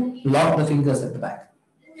try to lock the fingers at the back.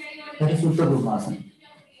 That is Supta Kurmasana.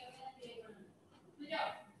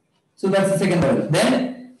 So that's the second level.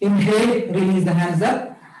 Then inhale, release the hands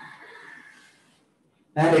up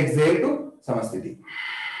and exhale to Samasthiti.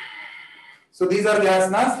 So these are the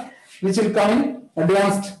asanas which will come in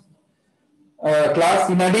advanced class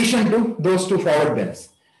in addition to those two forward bends.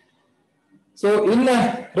 So in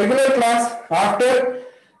a regular class, after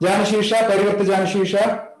Jana Shirsha, Parivarta Jana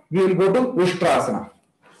Shirsha, we will go to Ushtrasana.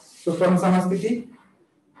 So from Samasthiti,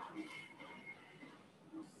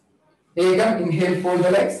 Ekam, inhale, fold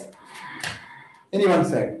the legs. Any one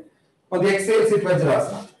side. On the exhale, sit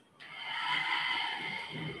Vajrasana.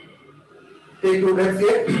 Take two breaths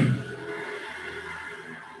here.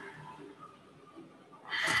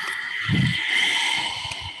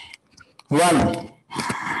 One.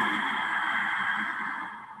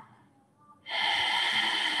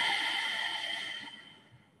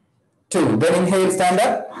 Two. Then inhale, stand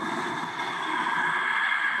up.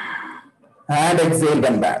 And exhale,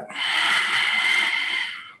 bend back.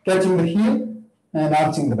 Catching the heel and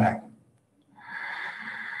arching the back.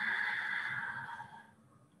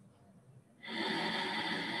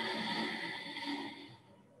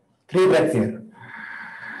 Three breaths here.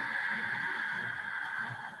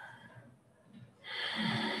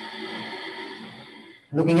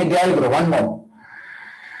 Looking at the eyebrow, one more.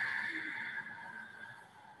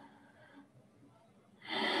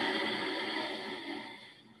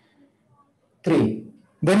 Three.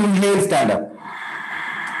 Then inhale, stand up.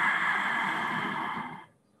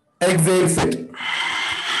 Exhale, sit.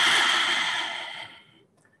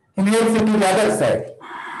 Inhale, sit to the other side.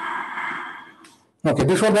 Okay,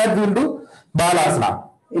 before that we will do Balasana.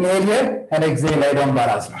 Inhale here and exhale, lie down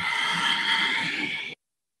Balasana.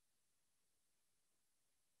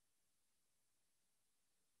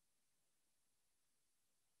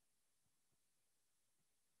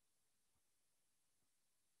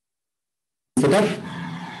 Sit up.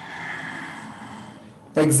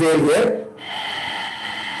 Exhale here.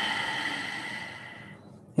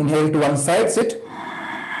 Inhale to one side, sit.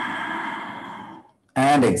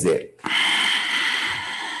 And exhale.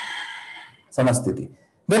 Samasthiti.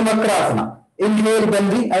 Then Vakrasana. Inhale,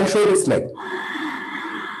 bend the, I'll show this leg.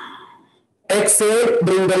 Exhale,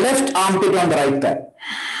 bring the left armpit on the right thigh.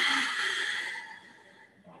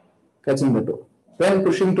 Catching the toe. Then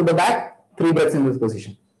pushing to the back, 3 breaths in this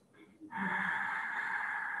position.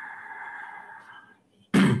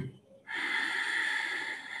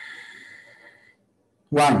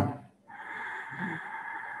 One.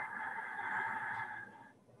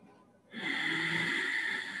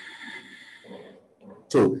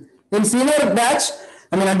 Two. In senior batch,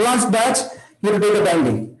 advanced batch, you have to take a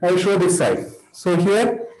bending. I will show this side. So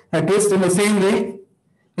here, I twist in the same way.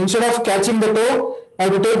 Instead of catching the toe, I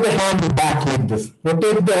will take the hand back like this.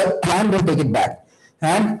 Rotate the hand and take it back.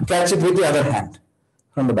 and catch it with the other hand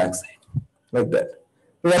from the back side, like that.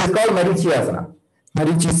 So that is called Marichi Asana,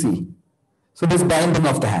 Marichi C. So this binding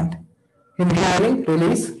of the hand. Inhaling,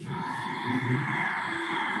 release,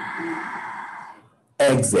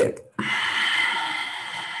 exhale.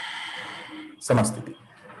 Samasthiti.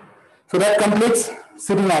 So that completes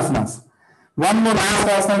sitting asanas. One more last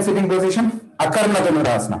asana in sitting position, Akarna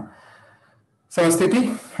Dhanurasana.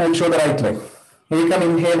 Samasthiti, I'll show the right leg. Here you can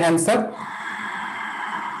inhale, hands up.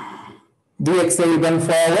 Do exhale, bend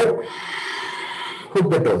forward. Hook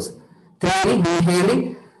the toes. Three,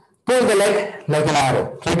 inhaling, pull the leg like an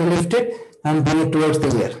arrow. Try to lift it and bring it towards the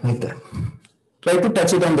ear, like that. Try to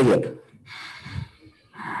touch it on the ear.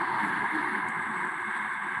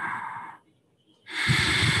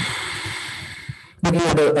 Looking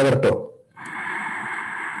at the other toe.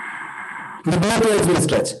 The both legs will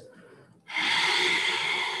stretch.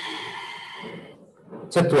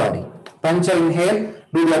 Chatwari. Pancha, inhale,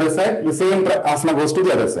 do the other side. The same asana goes to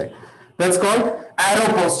the other side. That's called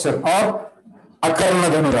arrow posture or Akarna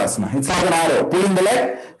Dhanurasana. It's like an arrow, pulling the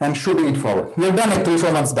leg and shooting it forward. We have done it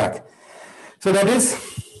 3-4 months back. So that is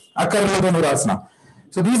Akarna Dhanurasana.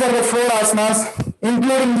 So these are the 4 asanas,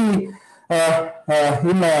 including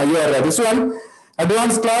this one.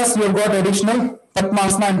 Advanced class, you have got additional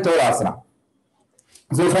Padmasana and Todasana.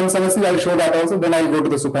 So from Samasthiti, I'll show that also. Then I'll go to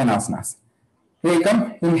the Supine asanas. Here you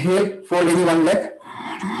come, inhale, fold any one leg,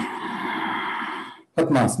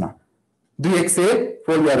 Padmasana. Do exhale,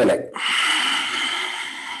 fold the other leg.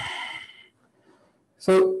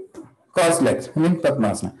 So, cross legs,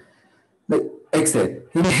 Padmasana. Exhale,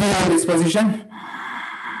 inhale in this position.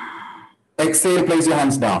 Exhale, place your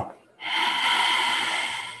hands down.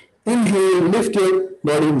 Inhale, lift your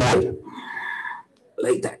body more.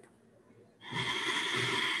 Like that.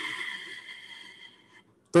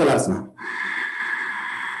 Tolasana.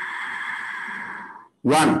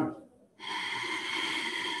 1.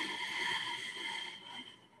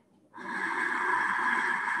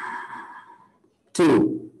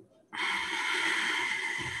 2.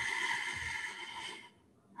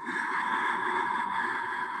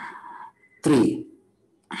 3.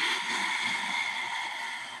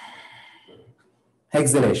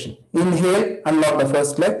 Exhalation. Inhale, unlock the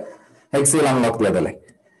first leg. Exhale, unlock the other leg.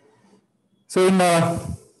 So in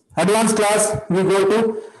advanced class, we go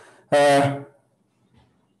to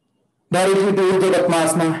directly to Urdhva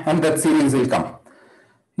Padmasana, and that series will come.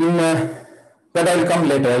 In that I will come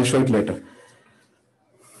later. I will show it later.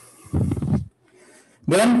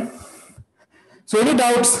 Then, so any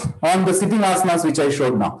doubts on the sitting asanas which I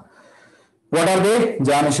showed now? What are they?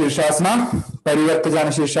 Jana Shirshasana, Parivarta Jana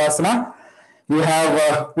Shirshasana. You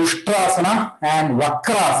have Ushtrasana and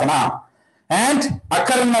Vakrasana and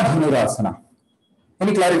Akarna Dhanurasana.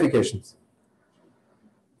 Any clarifications?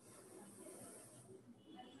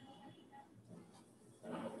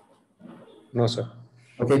 No, sir.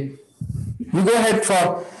 Okay. You go ahead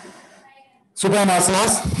for Supine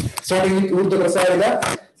asanas, starting with Urdhva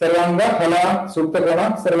Prasarita, Sarvanga, Hala, Sukta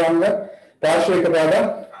Krama, Sarvanga,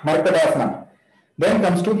 Parshvekapada, Markadasana. Then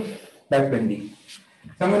comes to back bending.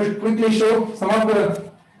 So I'm going to quickly show some of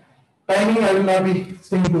the timing. I will not be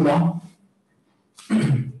staying too long.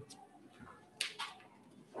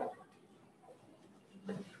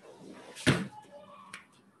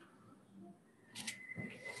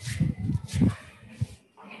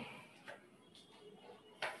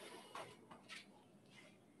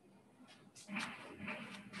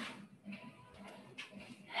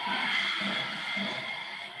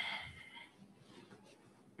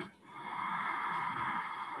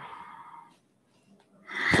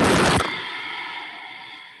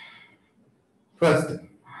 First,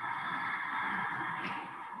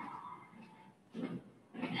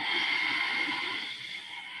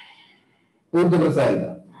 Urdhva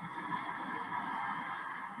Prasarita.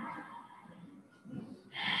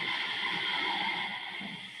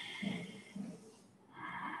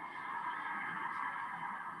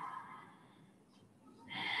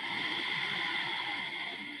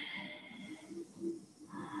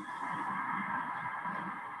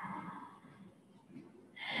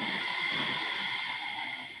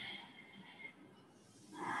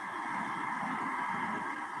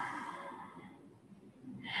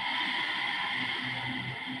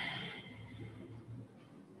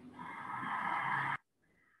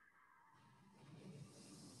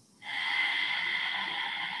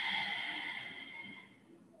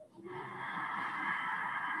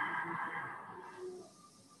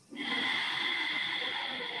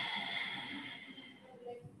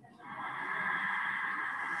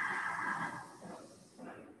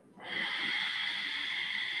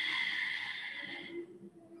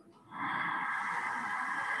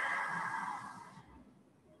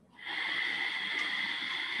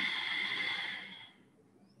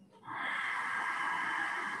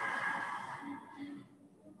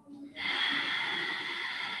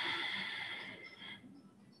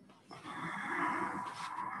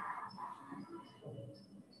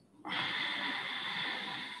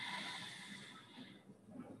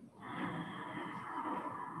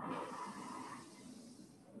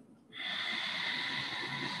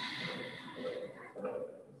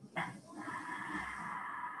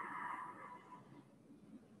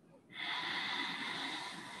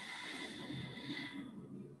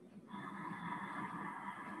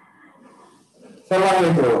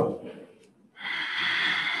 Sarvanga over.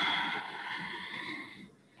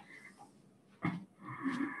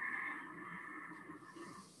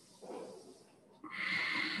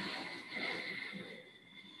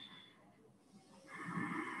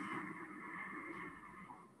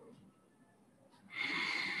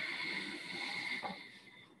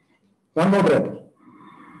 One more breath.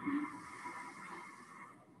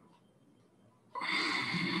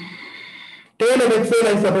 Tail and exhale,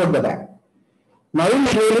 I support the back. Now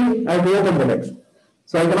inhaling, I will open the legs.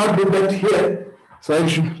 So I cannot do that here. So I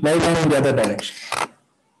should lie down in the other direction.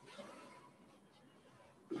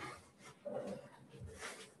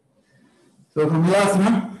 So from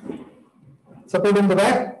Vyasana, supporting the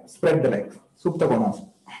back, spread the legs. Supta Konasana.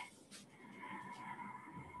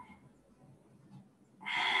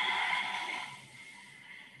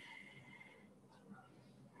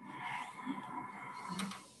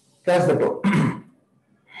 Catch the toe.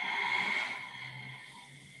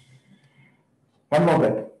 One more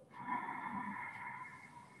breath.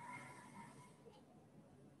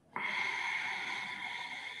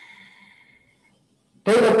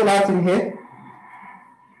 Take a full last inhale.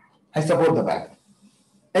 I support the back.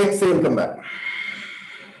 Exhale, come back.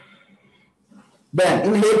 Then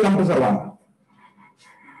inhale, come to Sarvanga.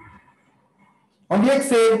 On the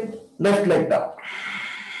exhale, left leg down.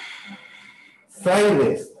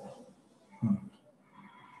 Sideways.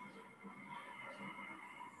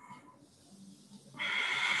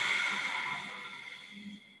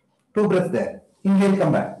 Two breaths there. Inhale,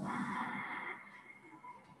 come back.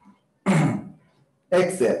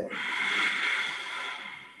 Exhale.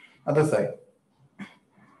 Other side.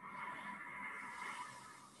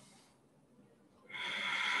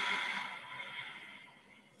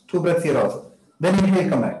 Two breaths here also. Then inhale,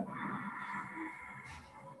 come back.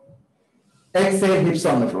 Exhale, hips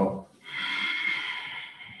on the floor.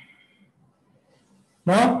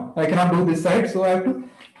 Now, I cannot do this side, so I have to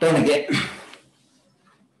turn again.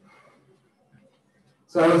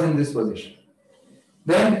 So I was in this position.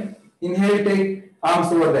 Then inhale, take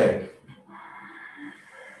arms over there.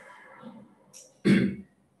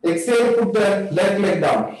 Exhale, put the left leg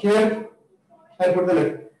down. Here, I put the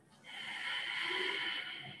left.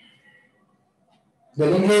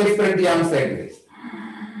 Then inhale, spread the arms sideways.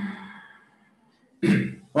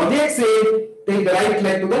 On the exhale, take the right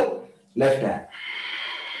leg to the left hand.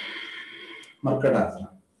 Markadasana.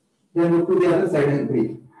 Then move to the other side and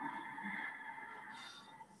breathe.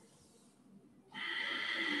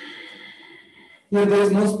 Here there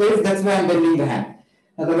is no space, that's why I am bending the hand.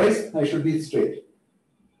 Otherwise, I should be straight.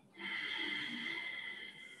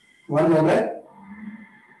 One more breath.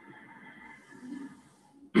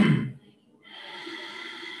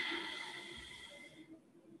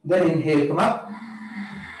 Then inhale, come up.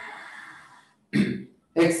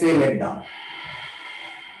 Exhale, leg down.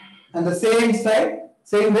 And the same side,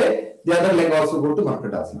 same way, the other leg also go to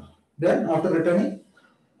Markadasana. Then after returning,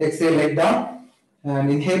 exhale, leg down.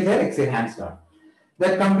 And inhale there, exhale, hands down.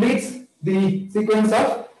 That completes the sequence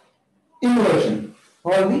of inversion.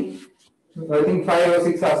 All the, I think 5 or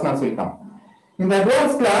 6 asanas will come. In the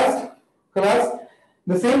advanced class,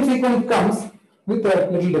 the same sequence comes with a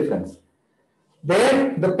little difference.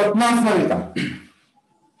 There, the Padmasana will come.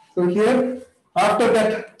 So here, after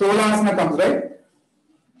that, Tolasana comes, right?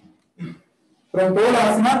 From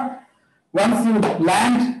Tolasana, once you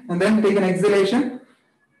land and then take an exhalation,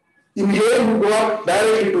 inhale, you go up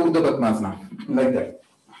directly to the Padmasana, like that.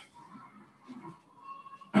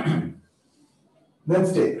 Then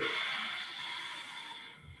stay.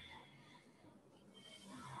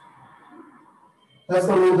 That's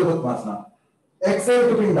for Urdhva Padmasana. Exhale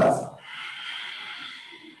to Pindasana.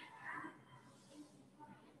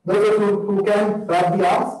 Those of you who can wrap the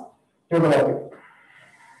arms, table up it.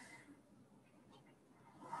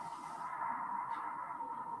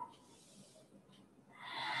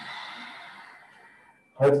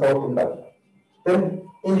 Head forward Pindasana. Then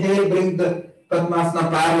inhale, bring the Padmasana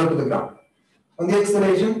parallel to the ground. On the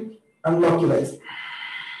exhalation, unlock your legs.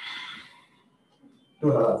 To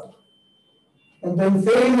Halasana. And then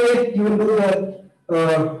same way you will do the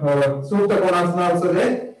Supta Konasana also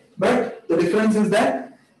there. But the difference is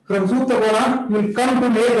that from Supta Kona, you will come to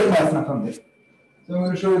Nirvana from there. So we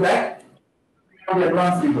will show you that on the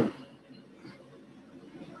advanced level.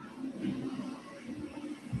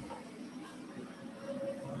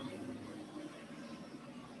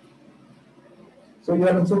 So you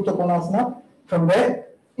are in Supta Konasana. From there,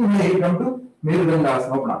 inhale, come to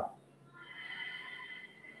Nirvana. Open up.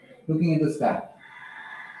 Looking at the sky.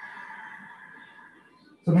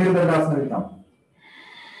 So Nirvana will come.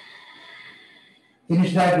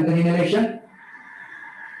 Finish that with an inhalation.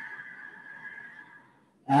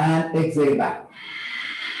 and exhale back.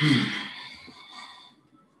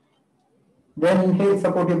 Then inhale,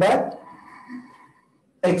 support your back.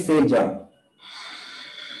 Exhale, jump.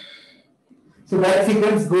 So that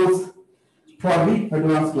sequence goes for the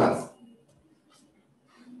advanced class.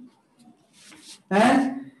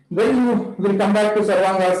 And then you will come back to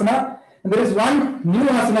Sarvangasana. And there is one new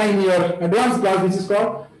asana in your advanced class which is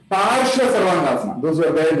called Parshva Sarvangasana. Those who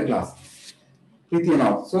are there in the class.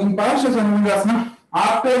 28nov. So in Parshva Sarvangasana,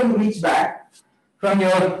 after you reach back from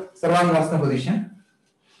your Sarvangasana position,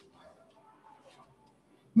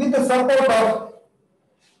 with the support of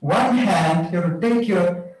one hand, you have to take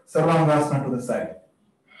your Sarvangasana to the side.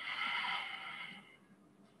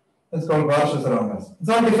 It's called Parshva Sarvangasana. It's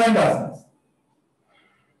all different asanas.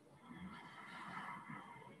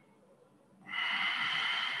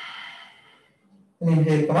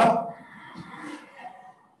 Inhale, come up.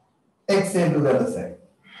 Exhale to the other side.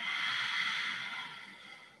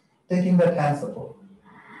 Taking that hand support.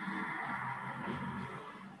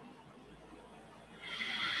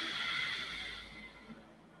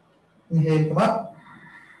 Inhale, come up.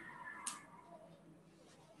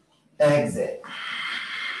 Exhale.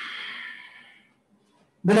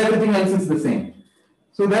 Then everything else is the same.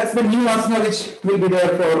 So that's the new asana which will be there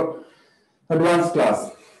for advanced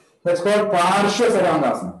class. That's called Parshva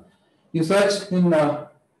Sarvangasana. You search in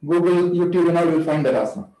Google, YouTube, and all, you will find that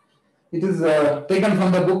asana. It is taken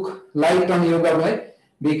from the book Light on Yoga by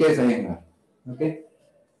B.K. Sayengar. Okay.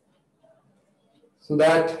 So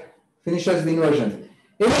that finishes the inversions.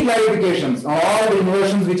 Any clarifications on all the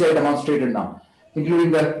inversions which I demonstrated now,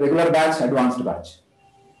 including the regular batch, advanced batch.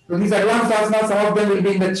 So these advanced asanas, some of them will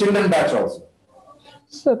be in the children batch also.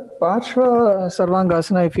 So Parshva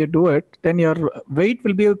Sarvangasana, if you do it, then your weight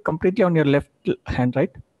will be completely on your left hand,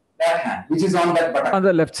 right? That hand, which is on that button. On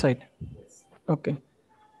the left side. Yes. Okay.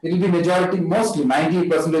 It will be majority, mostly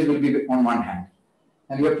 90% will be on one hand.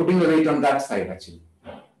 And you are putting the weight on that side actually.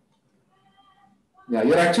 Yeah,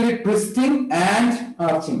 you're actually twisting and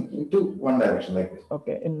arching into one direction like this.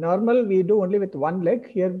 Okay. In normal, we do only with one leg.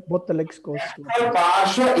 Here, both the legs goes.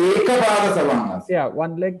 Parshva Ekapada Sarvangasana. Yeah,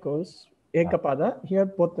 one leg goes Ekapada. Here,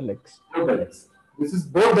 both the legs. Both the legs. This is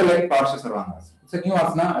both the leg Parshva Sarvangasana. It's a new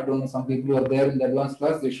asana. I don't know, some people who are there in the advanced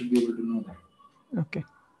class, they should be able to know that. Okay.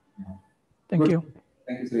 Thank you.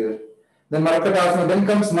 Thank you, Sridhar. Then Marakata, then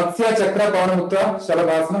comes Matsya Chakra Pavanamukta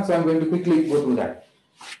Shalabhasana. So I'm going to quickly go through that.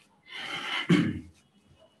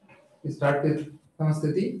 We start with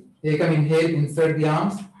Samasthiti. Ekam, inhale, insert the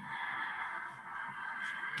arms.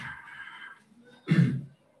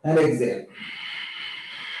 And exhale.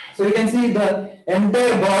 So you can see the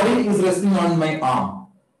entire body is resting on my arm.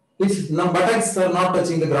 Its buttocks are not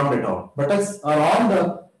touching the ground at all. Buttocks are on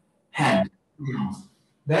the hand.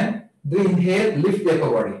 Then do inhale, lift the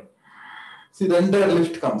upper body. See the entire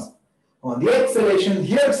lift comes. On the exhalation,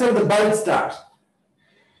 here itself the bulge starts.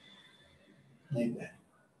 Like that.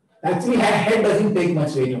 Actually, head doesn't take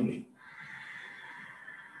much weight only.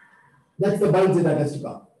 That's the bulge that has to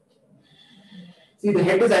come. See, the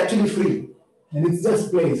head is actually free and it's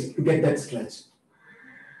just placed to get that stretch.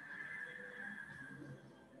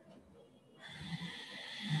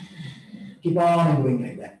 Keep on going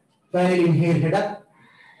like that. Finally, inhale, head up.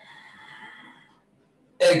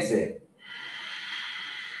 Exhale.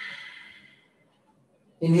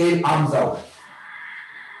 Inhale, arms out.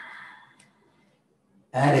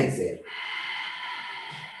 And exhale.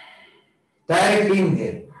 Directly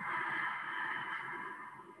inhale.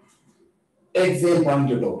 Exhale, point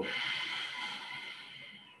your toe.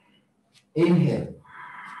 Inhale.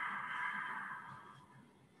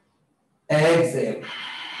 Exhale.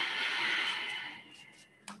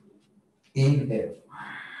 Inhale.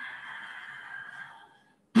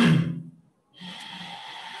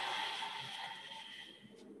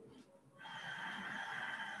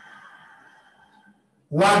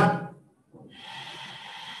 One.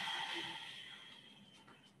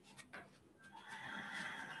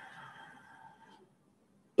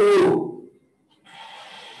 Two.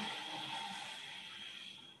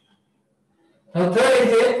 Now third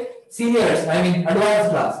is a seniors, I mean advanced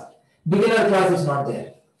class. Beginner class is not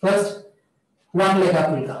there. First, one leg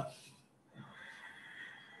up will come.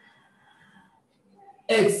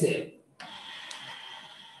 Exhale.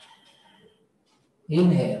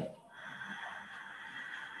 Inhale.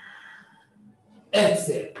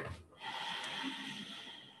 Exhale.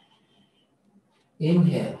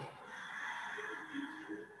 Inhale.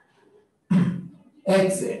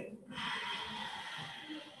 Exhale.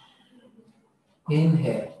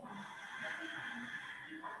 Inhale.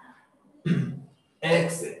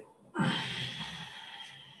 Exhale.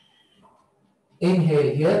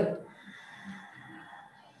 Inhale here.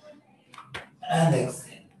 and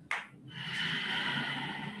exhale.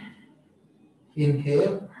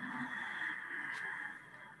 Inhale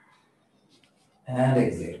and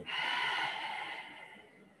exhale.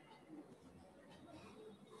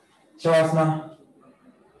 Shavasana,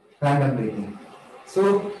 random breathing.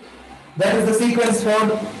 So that is the sequence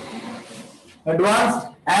for advanced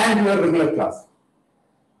and your regular class.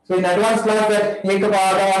 So in advanced class that Eka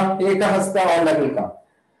Pada, Eka Hasta, all that will come.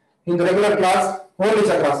 In the regular class, only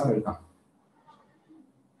Chakrasana will come.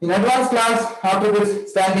 In advanced class, after this,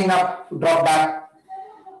 standing up, drop back,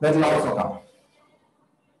 that will also come.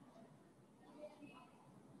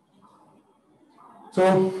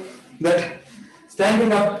 So that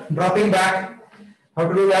standing up, dropping back, how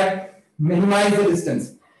to do that? Minimize the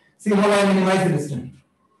distance. See how I minimize the distance.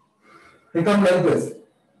 Become like this.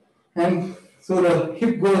 And so the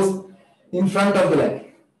hip goes in front of the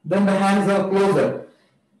leg. Then the hands are closer.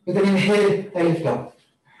 With an inhale, I lift up.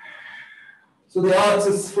 So the arch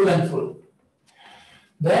is full and full.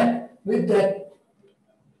 Then with that.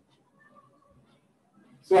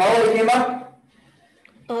 So how I came up?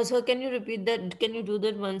 So can you repeat that? Can you do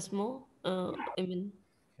that once more?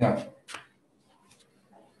 Yeah.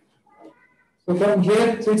 So from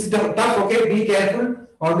here, so it's tough, okay? Be careful.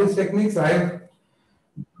 All these techniques I have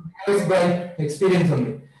used by experience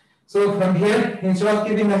only. So from here, instead of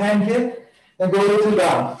keeping the hand here, I go a little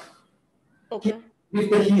down. Okay.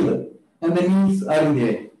 Lift the heel and the knees are in the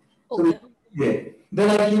air. So Okay. yeah. Then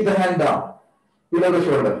I keep the hand down below the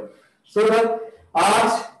shoulder. So the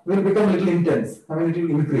arch will become a little intense. I mean, it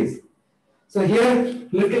will increase. So here,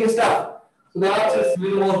 lifting is tough. So the arch is a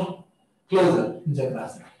little more closer in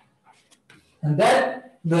Chakrasana. And then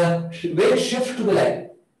the weight shift to the leg.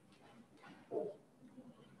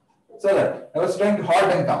 So that I was trying to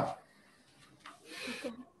hold and come.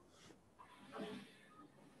 Okay.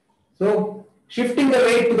 So shifting the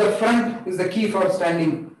weight to the front is the key for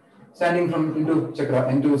standing from standing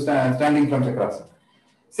from Chakrasana.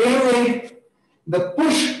 Same way, the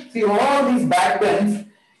push. See all these back bends,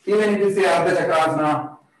 even if you say Ardha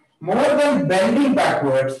Chakrasana, more than bending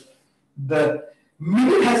backwards, the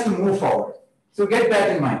middle has to move forward. So get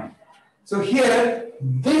that in mind. So here,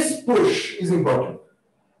 this push is important,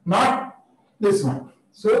 not this one.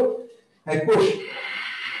 So I push.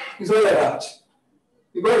 Is all I arch.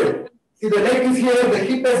 You got it? See, the leg is here, the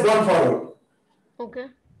hip has gone forward. Okay.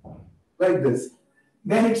 Like this.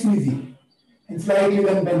 Then it's easy. And slightly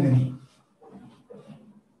then bend the knee.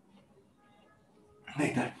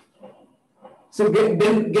 Like that. So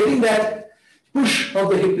getting that push of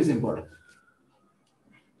the hip is important.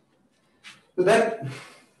 So that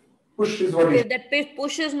push is what If that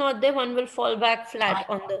push is not there, one will fall back flat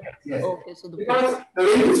on the. Yes. Okay, so the Because the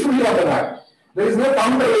weight is fully on the back. There is no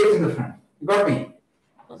counter weight in the front. You got me?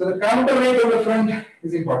 So the counter weight on the front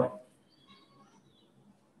is important.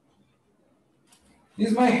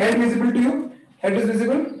 Is my head visible to you? Head is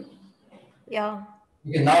visible? Yeah.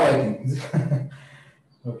 Okay, now I think.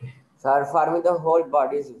 Okay. Sir, for me the whole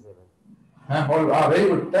body is visible. Very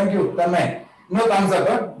good. Thank you. Tanmay. No thumbs up.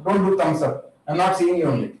 Huh? Don't do thumbs up. I'm not seeing you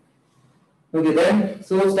only. Okay, then,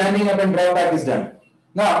 so standing up and draw back is done.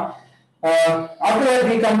 Now, after that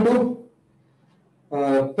we come to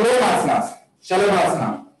Pranasana,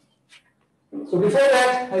 Shalavasana. So before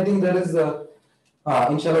that, I think there is in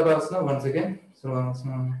Shalavasana, once again,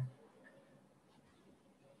 Shalavasana.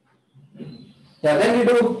 Yeah, then we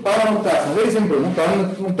do Pavanmuktasana. Very simple. No?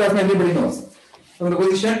 Pavanmuktasana everybody knows. From the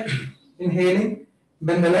position, inhaling,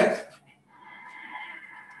 bend the leg,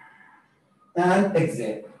 and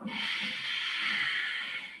exhale.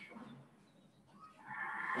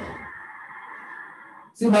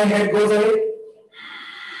 See, my head goes away.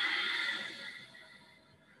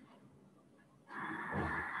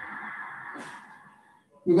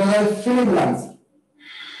 Because I'm filling lungs.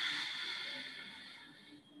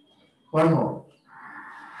 One more.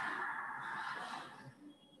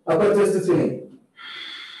 Upper chest is filling.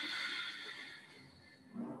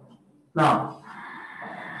 Now,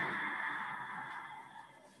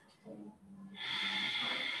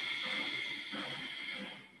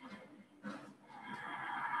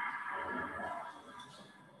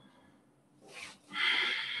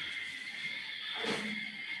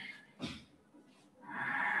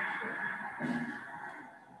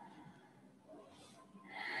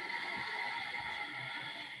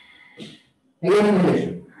 again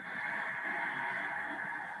inhalation.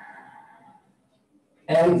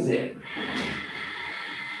 Exhale.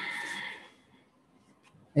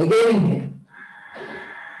 Again inhale.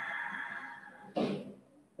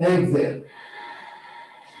 Exhale.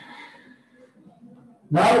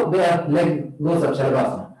 Now the leg goes up,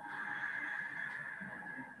 Shalavasana.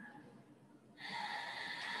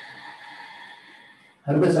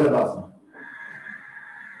 Ardha Shalabhasana.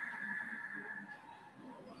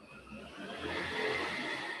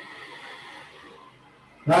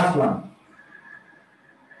 Last one.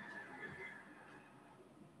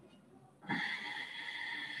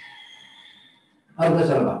 Ardha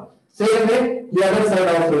Shalabha. Same way, the other side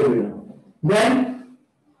also will be done. Then,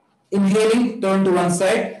 inhaling, turn to one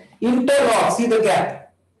side, interlock, see the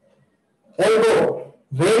gap. Elbow,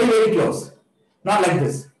 very, very close. Not like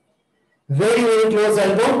this. Very, very close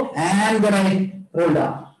elbow, and then I roll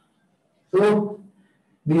down. So,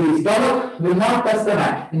 the stomach will not touch the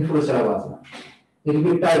mat in full Shalabhasana. It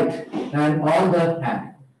will be tight and on the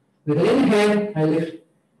hand. With an inhale, I lift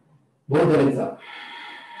both the legs up.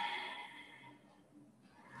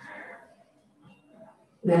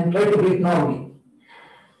 Then try to breathe normally.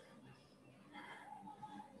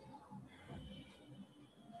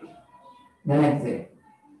 Then exhale.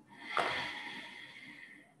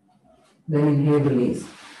 Then inhale, release.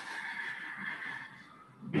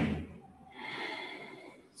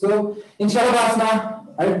 So in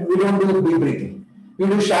Shalabhasana, we don't do deep breathing. We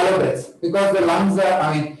do shallow breaths because the lungs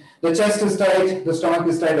are, the chest is tight, the stomach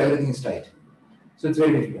is tight, everything is tight. So it's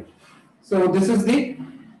very difficult. So this is the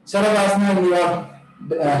Shalabhasana in your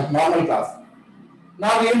normal class.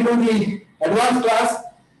 Now we will do the advanced class.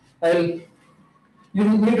 You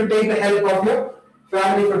need to take the help of your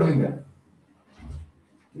family for doing that.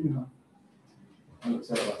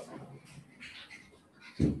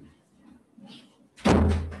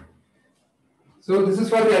 So this is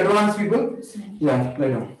for the advanced people. Yeah, lie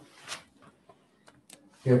down.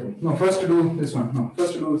 Careful. No, first to do this one. No,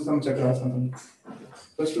 first to do some chakras.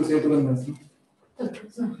 First to Setubandhas.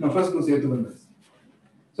 No, first to Setubandhas.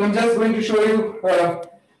 So I'm just going to show you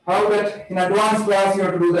how that in advanced class you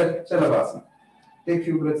have to do that Shalabhasana. Take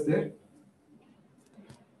few breaths there.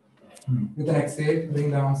 With an exhale, bring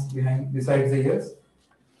the arms behind, besides the ears.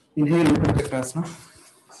 Inhale, Chakrasana.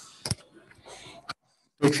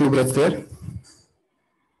 Take few breaths there.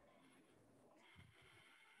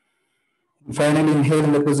 Finally, inhale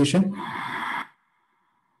in the position.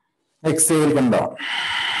 Exhale, come down.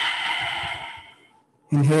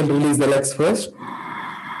 Inhale, release the legs first.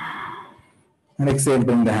 And exhale,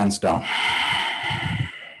 bring the hands down.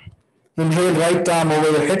 Inhale, right arm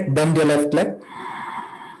over your head, bend your left leg.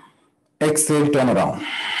 Exhale, turn around.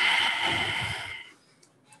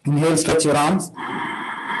 Inhale, stretch your arms.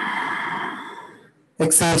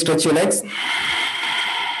 Exhale, stretch your legs.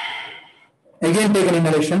 Again, take an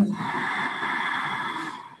inhalation.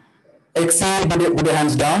 Exhale, put your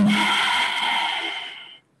hands down.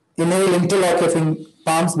 Inhale, interlock your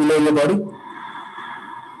palms below your body.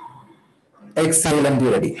 Exhale and be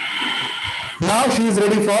ready. Now she is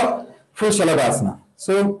ready for full Shalabhasana.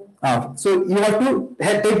 So you have to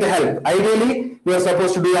take the help. Ideally, you are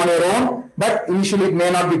supposed to do on your own, but initially it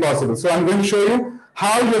may not be possible. So I'm going to show you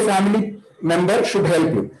how your family member should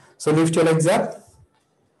help you. So lift your legs up.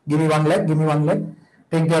 Give me one leg,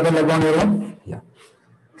 Take the other leg on your own. Yeah.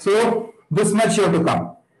 So this much you have to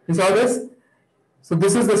come. Is all this? So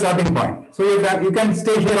this is the starting point. So you can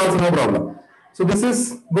stay here also, no problem. So this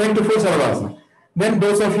is going to full Shalabhasana. Then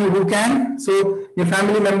those of you who can, so your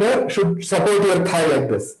family member should support your thigh like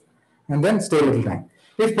this. And then stay a little time.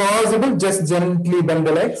 If possible, just gently bend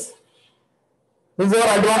the legs. This is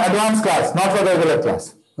our advanced class, not for the regular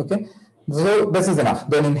class. Okay? So this is enough.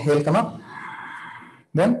 Then inhale, come up.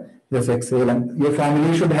 Then just exhale, and your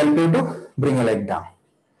family should help you to bring your leg down.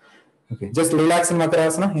 Okay, just relax in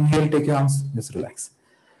Makarasana. Inhale, take your arms, just relax.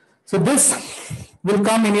 So this will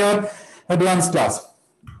come in your advanced class.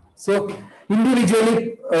 So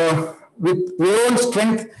individually, with your own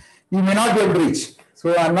strength, you may not be able to reach.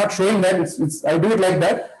 So I'm not showing that. I do it like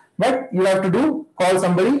that. But you have to call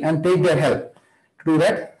somebody and take their help to do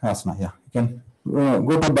that asana. Yeah, you can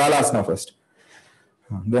go to Balasana first.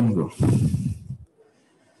 Then go.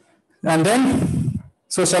 And then,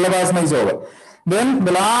 so Shalabhasana is over. Then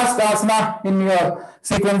the last asana in your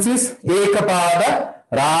sequence is Ekapada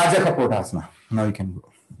Rajakapodasana. Now you can go.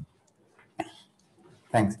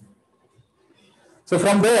 Thanks. So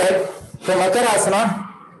from there, from Makarasana,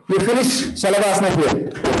 you finish Shalabhasana here.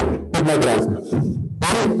 With Makarasana.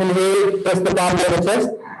 Inhale, press the palm over the chest.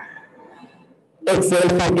 Exhale,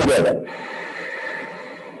 feet together.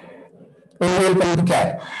 Inhale, come to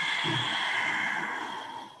cat.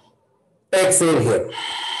 Exhale here.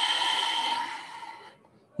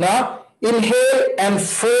 Now, inhale and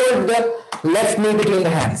fold the left knee between the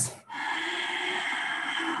hands.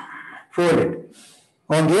 Fold it.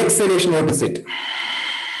 On the exhalation, you have to sit.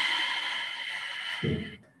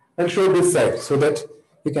 I'll show this side so that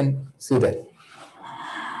you can see that.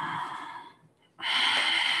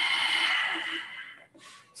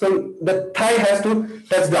 So the thigh has to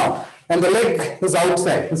touch down and the leg is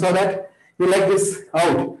outside. So that you leg is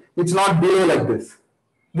out. It's not below like this.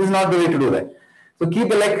 This is not the way to do that. So keep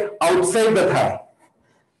the leg outside the thigh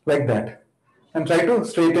like that and try to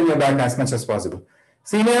straighten your back as much as possible.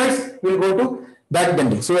 Seniors will go to back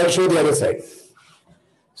bending. So I'll show the other side.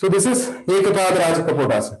 So this is Ekapada Raja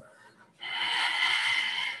Kapotasana.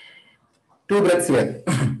 2 breaths here.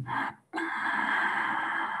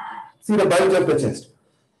 See the bulge of the chest.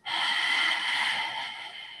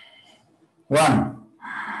 1.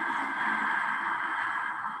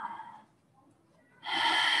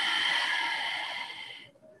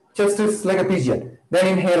 Chest is like a pigeon. Then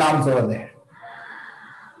inhale, arms over there.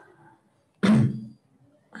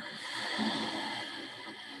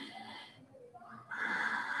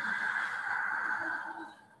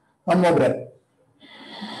 One more breath.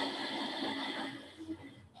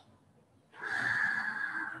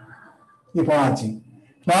 Keep on arching.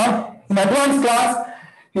 Now, in advanced class,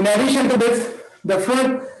 in addition to this, the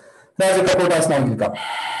full Raja Kapotasana will come.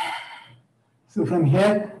 So from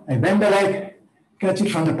here, I bend the leg, catch it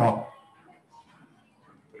from the top.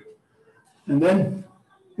 And then,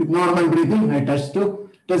 with normal breathing, I touch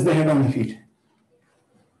the head on the feet.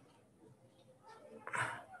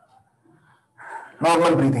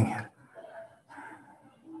 Normal breathing here.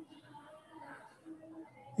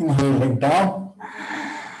 Inhale, leg down.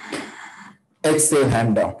 Exhale,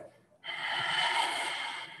 hand down.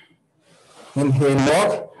 Inhale,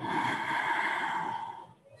 walk.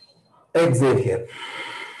 Exhale here.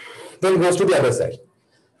 Then goes to the other side.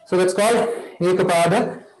 So that's called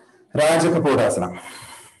Ekapada Raja Kapotasana.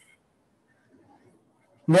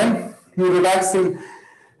 Then you relax in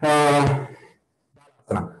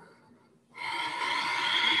Balasana.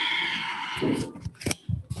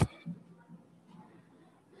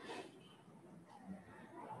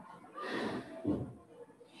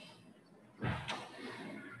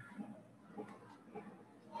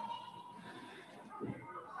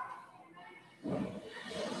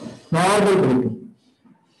 Normal breathing.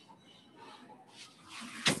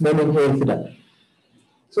 Then inhale, sit up.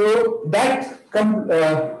 So that from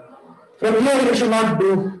here you should not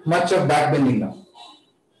do much of back bending now.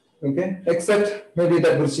 Okay, except maybe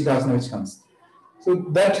that Vrishikasana which comes. So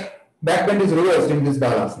that back bend is reversed in this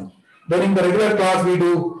Balasana. Then in the regular class we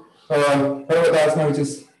do Parvatasana, which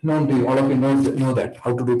is known to you. All of you know that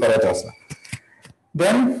how to do Parvatasana.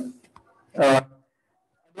 Then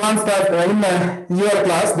advanced in your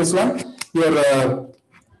class, this one, your advanced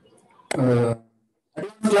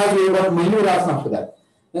class, you have got Mayurasana after that.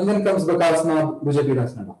 And then comes Bakasana,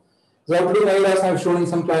 Bhujavirasana. So how to do Mayurasana I've shown in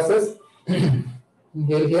some classes.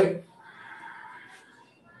 Inhale here.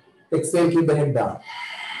 Exhale, keep the head down.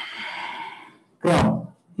 Crown.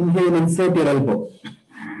 Inhale, insert your elbow.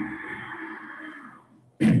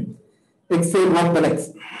 Exhale, walk the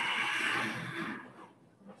legs.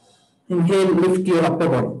 Inhale, lift your upper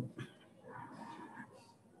body.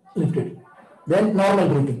 Lift it. Then normal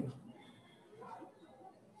breathing.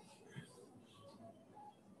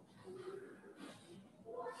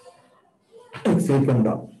 Exhale, come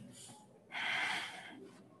down.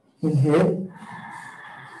 Inhale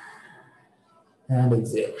and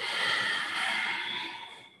exhale.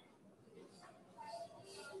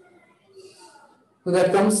 So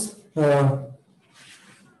that comes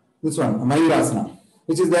this one, Mayurasana,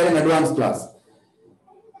 which is there in advanced class.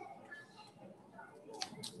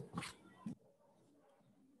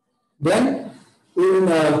 Then in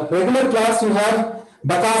regular class you have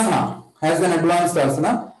Bakasana as an advanced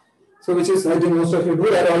asana. So which is, I think most of you do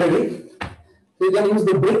that already. So you can use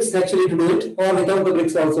the bricks actually to do it, or without the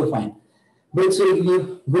bricks also fine. Bricks will give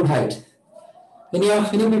you good height. Any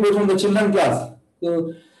people from the children class.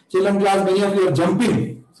 So children class, many of you are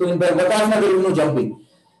jumping. So in Bakasana there is no jumping.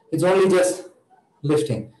 It's only just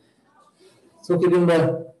lifting. So keeping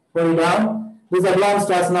the body down. This is advanced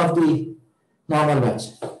asana of the normal batch.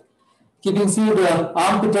 Keeping see the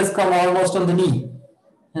armpit has come almost on the knee.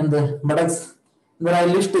 And the buttocks. Then I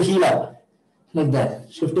lift the heel up. Like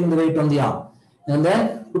that. Shifting the weight on the arm. And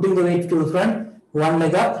then putting the weight to the front. One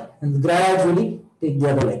leg up. And gradually take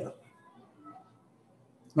the other leg up.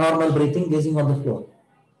 Normal breathing, gazing on the floor.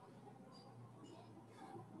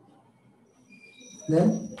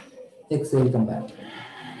 Then exhale, come back.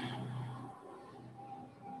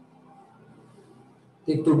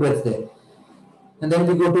 Take 2 breaths there. And then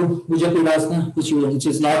we go to Bhujavirasana, which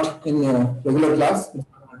is not in regular class, it's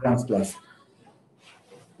advanced class.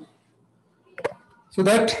 So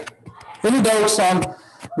that, any doubts on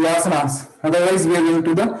the asanas? Otherwise, we are going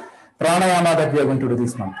to the pranayama that we are going to do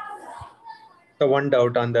this month. The one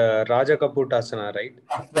doubt on the Rajakaputasana, right?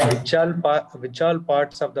 Yeah. Which all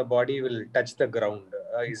parts of the body will touch the ground?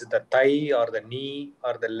 Is it the thigh or the knee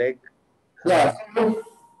or the leg? Yeah. So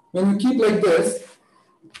when you keep like this,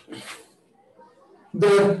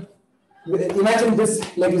 imagine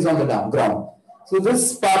this leg is on the ground. So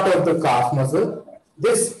this part of the calf muscle,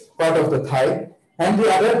 this part of the thigh, and the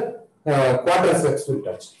other quadriceps will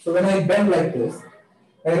touch. So when I bend like this,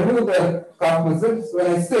 I remove the calf muscle. So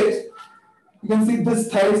when I sit, you can see this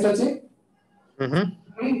thigh is touching.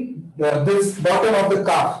 This bottom of the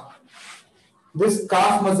calf, this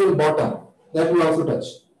calf muscle bottom, that will also touch.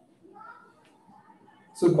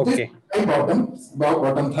 So this thigh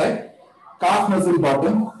bottom thigh, calf muscle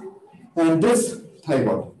bottom, and this thigh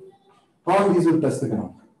bottom. All these will touch the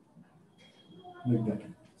ground. Like that.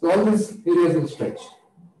 So all these areas will stretch.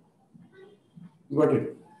 You got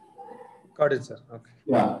it? Got it, sir. Okay.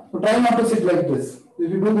 Yeah. So try not to sit like this.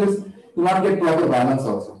 If you do this, you will not get proper balance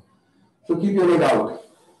also. So keep your leg out,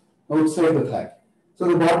 outside the thigh. So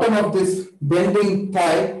the bottom of this bending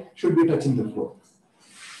thigh should be touching the floor.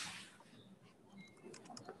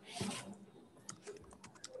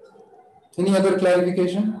 Any other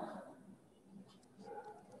clarification?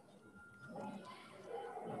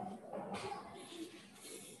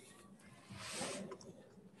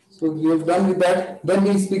 So we have done with that. Then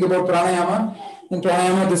we speak about pranayama. In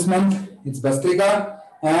pranayama this month, it's Bhastrika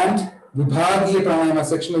and Vibhagiya pranayama,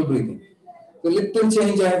 sectional breathing. The little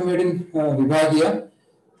change I have made in Vibhagiya,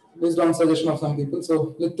 based on suggestion of some people.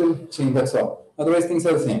 So little change, that's all. Otherwise things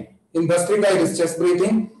are the same. In Bhastrika, it is chest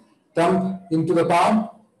breathing, thumb into the palm,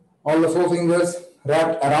 all the 4 fingers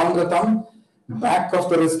wrapped around the thumb, back of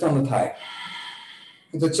the wrist on the thigh.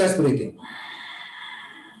 It's a chest breathing.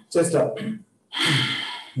 Chest up.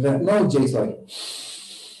 No J, sorry.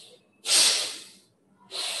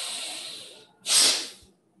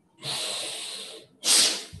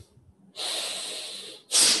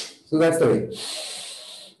 So that's the way.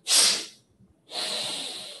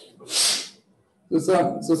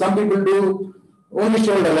 So some people do only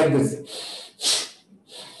shoulder like this.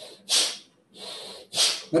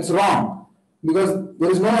 That's wrong because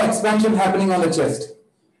there is no expansion happening on the chest.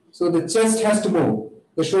 So the chest has to move.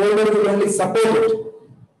 The shoulder will only support it.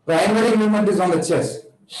 Primary movement is on the chest.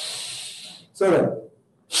 So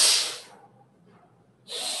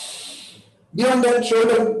beyond that,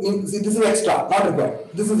 shoulder, see, this is extra, not required.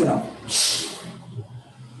 This is enough.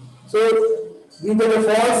 So we get a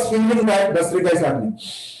false feeling that Bhastrika is happening.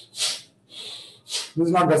 This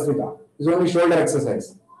is not Bhastrika. It's only shoulder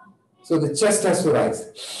exercise. So the chest has to rise.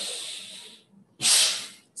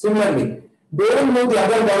 Similarly, don't move the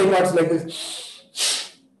other body parts like this.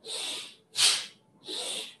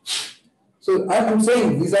 So I'm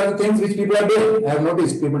saying these are the things which people are doing. I have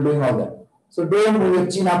noticed people doing all that. So don't move your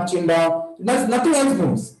chin up, chin down. Nothing else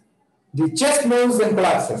moves. The chest moves and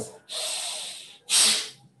collapses.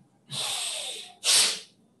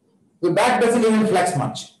 The back doesn't even flex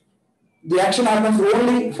much. The action happens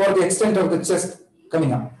only for the extent of the chest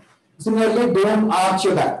coming up. Similarly, don't arch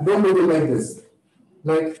your back. Don't do it like this.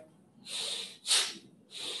 Like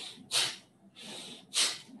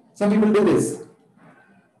some people do this.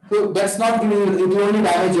 So that's not giving you, it will only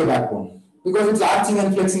damage your backbone because it's arching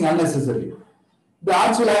and flexing unnecessarily. The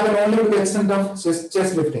arch will happen only to the extent of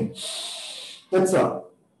chest lifting. That's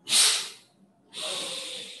all.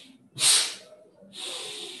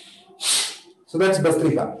 So that's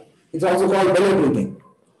Bhastrika. It's also called belly breathing.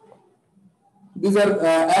 These are,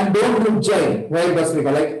 and don't do jai while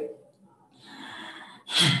Bhastrika, like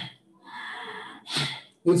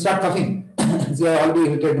you'll start coughing. See, I already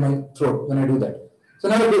irritated my throat when I do that. So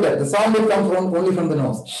never do that. The sound will come from only from the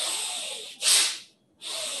nose.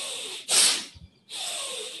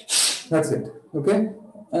 That's it. Okay?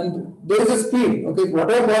 And there is a speed. Okay,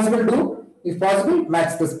 whatever possible do, if possible,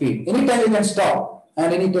 match the speed. Anytime you can stop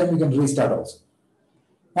and anytime you can restart also.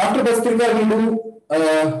 After Bhastrika, we do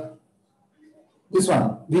this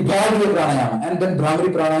one, Vibhagiya pranayama, and then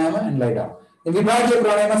Bhramari pranayama and lie down. In Vibhagiya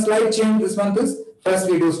pranayama, slight change this month is first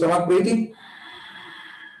we do stomach breathing.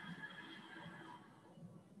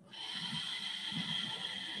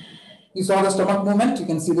 You saw the stomach movement, you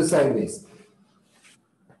can see the sideways.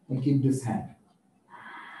 And keep this hand.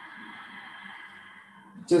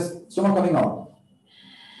 Just stomach coming out.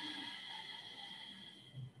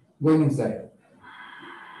 Going inside.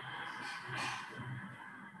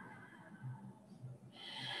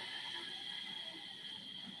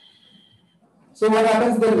 So what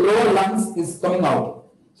happens, the lower lungs is coming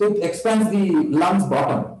out. So it expands the lungs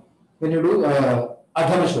bottom when you do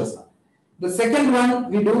Adhama Shvasana. The second one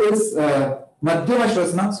we do is Madhyama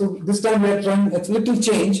Shvasana. So this time we are trying a little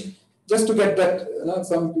change. just to get that,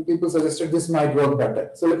 some people suggested this might work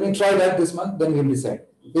better. So let me try that this month, then we'll decide.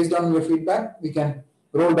 Based on your feedback, we can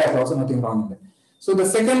roll back also, nothing wrong in that. So the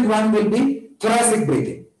second one will be thoracic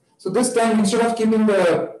breathing. So this time, instead of keeping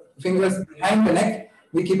the fingers behind the neck,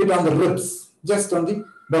 we keep it on the ribs, just on the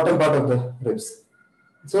bottom part of the ribs,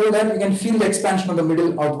 so that we can feel the expansion of the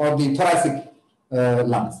middle or the thoracic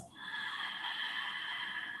lungs.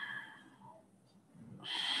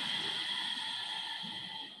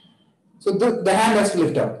 So the hand has to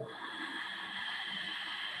lift up.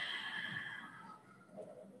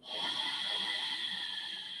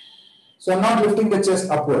 So I'm not lifting the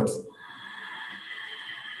chest upwards.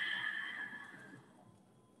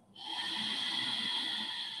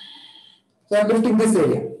 So I'm lifting this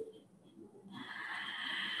area.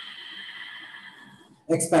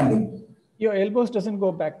 Expanding. Your elbows doesn't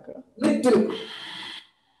go back. Little. To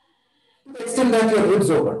the extent that your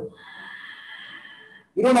ribs open.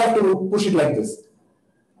 You don't have to push it like this.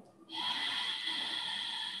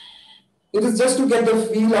 It is just to get the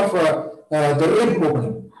feel of the rib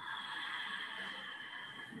opening.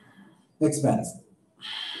 Expands.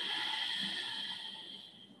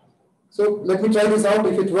 So let me try this out.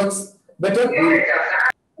 If it works better,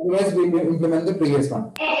 otherwise we will implement the previous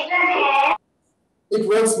one. It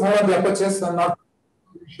works more on the upper chest. I'm not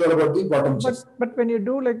sure about the bottom chest. But when you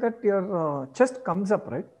do like that, your chest comes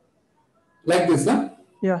up, right? Like this, huh?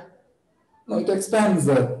 Yeah. No, it expands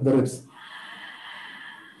the ribs.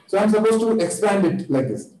 So I'm supposed to expand it like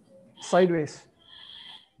this. Sideways.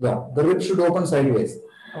 Yeah, the rib should open sideways.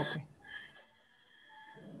 Okay.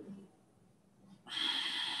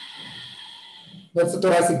 That's the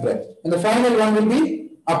thoracic breath. And the final one will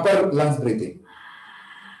be upper lungs breathing.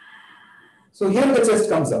 So here the chest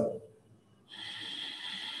comes up.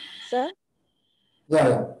 Sir?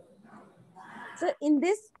 Yeah. So in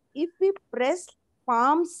this, if we press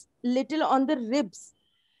palms little on the ribs,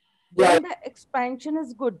 then the expansion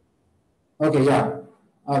is good. Okay, yeah.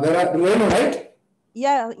 There are Renu, right?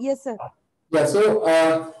 Yeah, yes, sir. Yeah,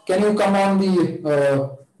 so can you come on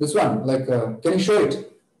the this one? Like, can you show it?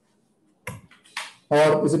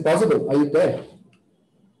 Or is it possible? Are you there?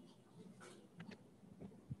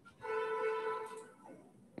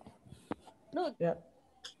 No. Yeah.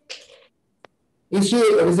 Is she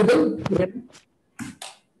visible?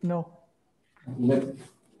 No. Let's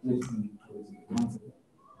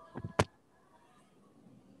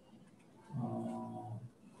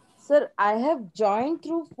Sir, I have joined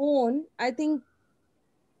through phone. I think.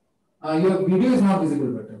 your video is not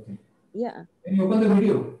visible, but okay. Yeah. Can you open the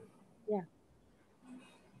video? Yeah.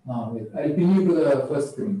 Wait. I'll pin you to the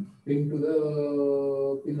first screen. Pin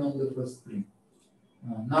on the first screen.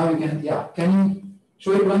 Now you can, can you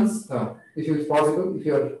show it once, if it's possible, if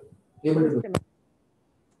you're able to do it.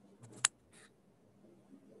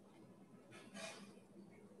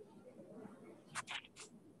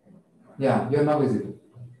 Yeah, you're now visible.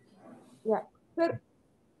 Yeah. Sir,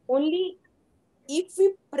 only if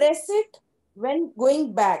we press it when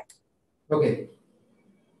going back. Okay.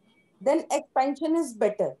 Then expansion is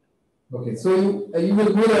better. Okay, so you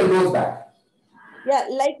will pull your elbows back. Yeah,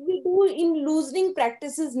 like we do in loosening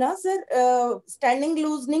practices now, sir. Standing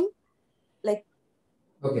loosening, like.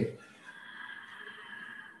 Okay.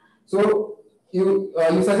 So you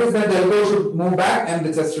suggest that the elbow should move back and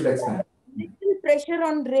the chest should expand. Little pressure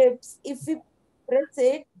on ribs. If we press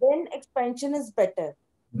it, then expansion is better.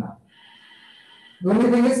 No. The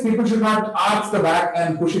only thing is people should not arch the back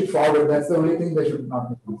and push it forward. That's the only thing they should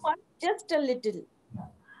not do. Just a little.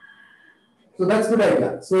 So that's good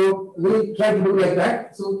idea. So we'll try to do like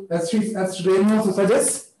that. So as Renu also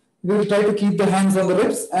suggests, we will try to keep the hands on the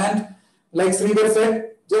ribs and like Sridhar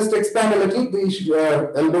said, just expand a little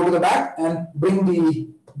the elbow to the back and bring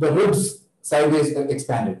the ribs sideways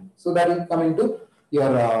expanded. So that will come into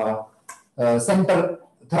your center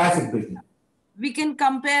thoracic breathing. We can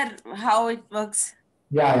compare how it works.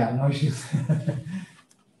 Yeah, no issues. Okay,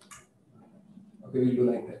 we'll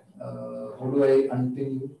do like that. How do I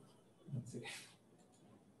unpin you? Let's see.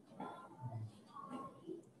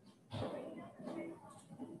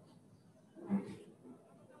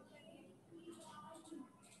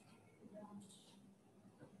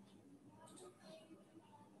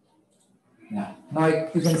 Yeah, now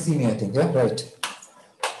you can see me, I think, yeah, right.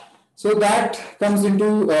 So that comes into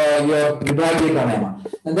your Vidragya pranayama.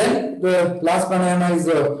 And then the last pranayama is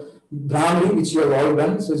Brahmari, which you have all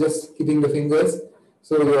done. So just keeping the fingers.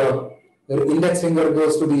 So your index finger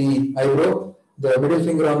goes to the eyebrow, the middle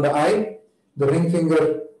finger on the eye, the ring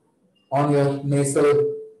finger on your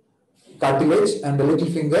nasal cartilage, and the little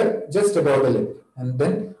finger just above the lip. And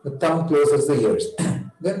then the thumb closes the ears.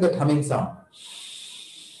 Then the humming sound.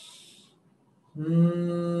 So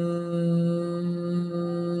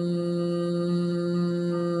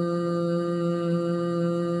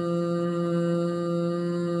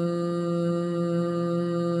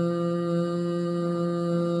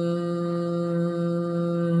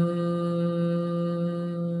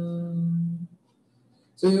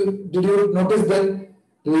did you notice the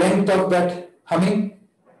length of that humming?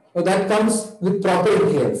 So that comes with proper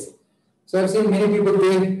inhales. So I've seen many people,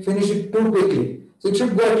 they finish it too quickly. So it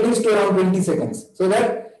should go at least to around 20 seconds so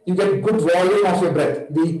that you get good volume of your breath.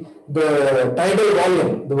 The tidal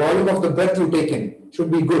volume, the volume of the breath you take in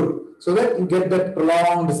should be good so that you get that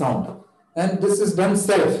prolonged sound. And this is done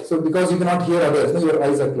self. So because you cannot hear others, no, your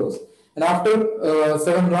eyes are closed. And after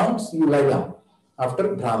 7 rounds, you lie down after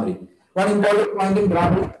Brahmari. One important point in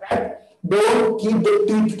Brahmari is that don't keep the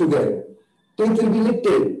teeth together. Teeth will be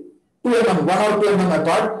little, 2 mm, 1 or 2 mm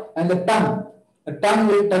apart, and the tongue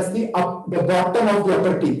will touch the bottom of the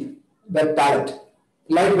upper teeth, that palate.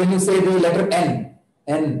 Like when you say the letter N,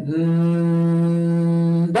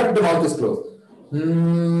 but the mouth is closed.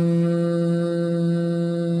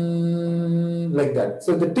 Like that.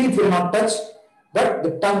 So the teeth will not touch, but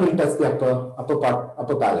the tongue will touch the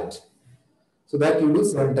upper palate. So that you do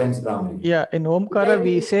 7 times Brahmari. Yeah, in Omkara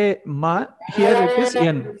we say Ma, here it is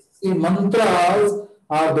N. See, mantras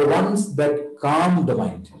are the ones that calm the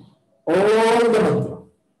mind. All the mantra.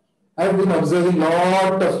 I have been observing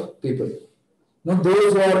lot of people.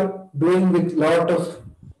 Those who are doing with lot of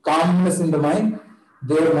calmness in the mind,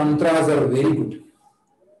 their mantras are very good.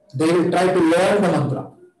 They will try to learn the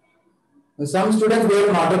mantra. Some students, they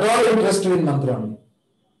are not at all interested in mantra.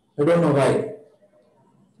 I don't know why.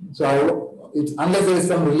 So it's unless there is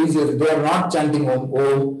some religious, they are not chanting Om,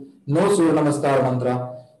 no Surya Namaskar mantra.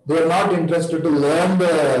 They are not interested to learn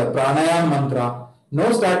the pranayama mantra. No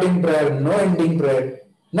starting prayer, no ending prayer,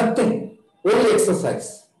 nothing. Only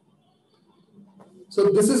exercise.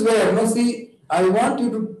 So this is where, see, I want you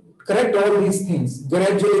to correct all these things.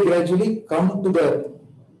 Gradually come to the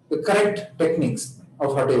correct techniques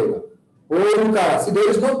of Hatha Yoga. Omkara. See, there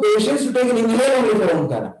is no patience to take an inhale only for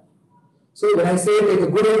Omkara. So when I say take a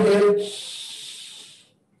good inhale,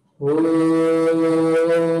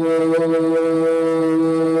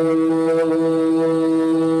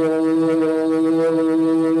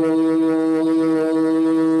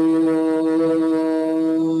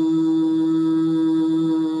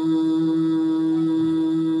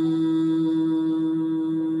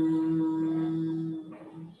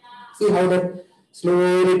 see how that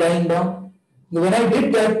slowly dying down. When I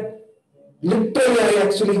did that, literally I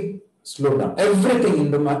actually slowed down. Everything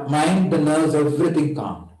in the mind, the nerves, everything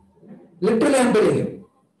calmed. Literally I'm telling you.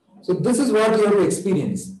 So this is what you have to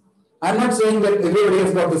experience. I'm not saying that everybody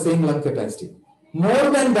has got the same lung capacity. More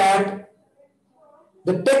than that,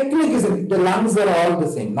 the technique is, the lungs are all the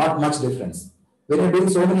same, not much difference. When you're doing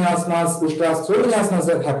so many asanas, pushtas, so many asanas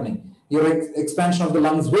are happening. Your expansion of the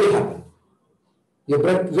lungs will happen. Your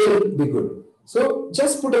breath will be good. So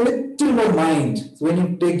just put a little more mind. So when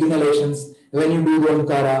you take inhalations, when you do the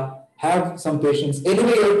Omkara, have some patience.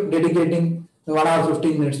 Anyway, you're dedicating 1 hour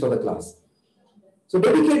 15 minutes for the class. So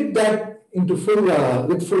dedicate that into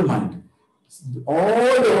with full mind.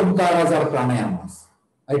 All the Omkaras are pranayamas.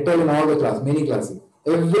 I tell in all the class, many classes.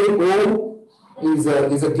 Every Om is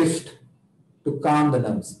a gift to calm the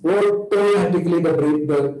nerves. Automatically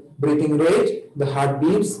the breathing rate, the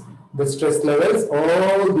heartbeats, the stress levels,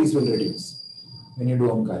 all these will reduce when you do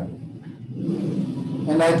Omkara.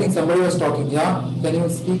 And I think somebody was talking. Yeah, can you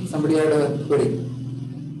speak? Somebody had a query.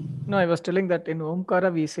 No, I was telling that in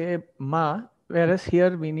Omkara we say Ma, whereas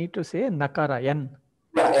here we need to say Nakara, N.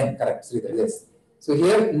 Yeah, N, correct. Sridhar, yes. So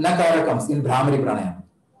here Nakara comes in Brahmari Pranayama.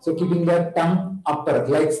 So keeping the tongue upper,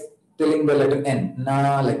 like telling the letter N,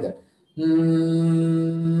 Na, like that.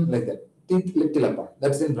 Like that. Teeth little apart.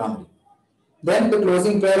 That's in Brahmari. Then the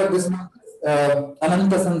closing prayer of this month is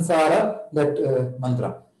Ananta Sansara, that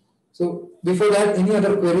mantra. So before that, any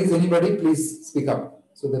other queries, anybody, please speak up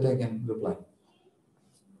so that I can reply.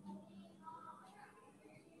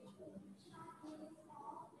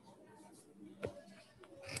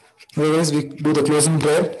 Otherwise, we do the closing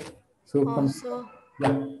prayer. So,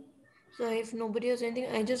 yeah. So if nobody has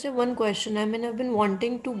anything, I just have one question. I mean, I've been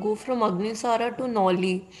wanting to go from Agnisara to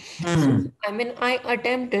Noli. I mean, I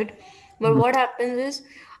attempted, but what happens is,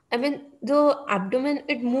 I mean, the abdomen,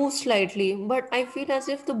 it moves slightly, but I feel as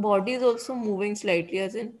if the body is also moving slightly,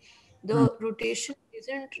 as in the rotation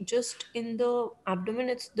isn't just in the abdomen,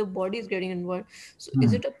 it's the body is getting involved. So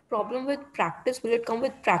is it a problem with practice? Will it come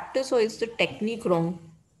with practice, or is the technique wrong?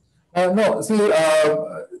 No, see,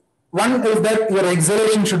 one is that your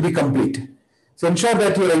exhalation should be complete. So ensure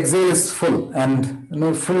that your exhale is full and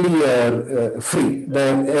fully free.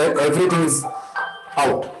 Everything is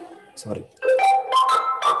out. Sorry.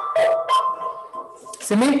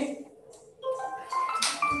 Simi?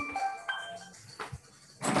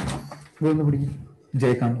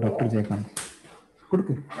 Jaykant, Dr. Jaykant.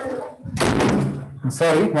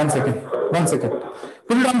 Sorry, 1 second. 1 second.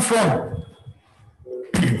 Put it on phone.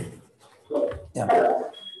 Yeah.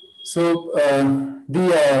 So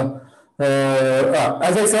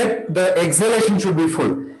as I said, the exhalation should be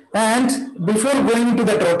full. And before going into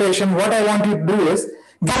that rotation, what I want you to do is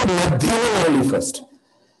get Madhyama first.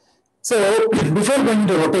 So before going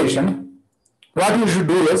into rotation, what you should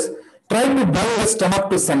do is try to bring the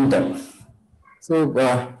stomach to center. So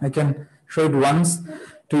I can show it once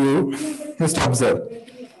to you. Just observe.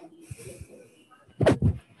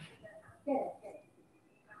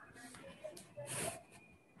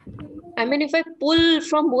 I mean, if I pull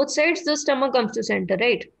from both sides, the stomach comes to center,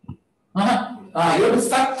 right? You have to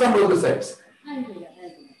suck from both sides.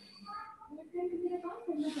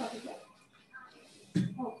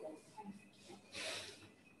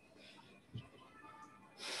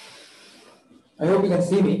 I hope you can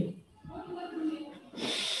see me.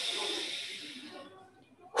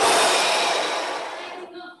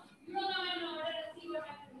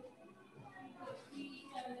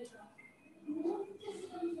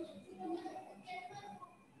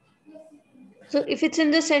 So if it's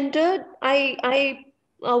in the center,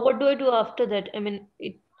 what do I do after that? I mean,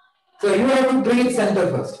 So you have to bring it center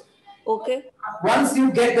first. Okay. Once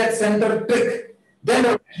you get that center trick, then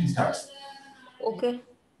the rotation starts. Okay.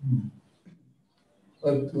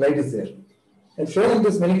 Well, light is there. I've shown in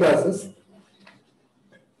this many classes.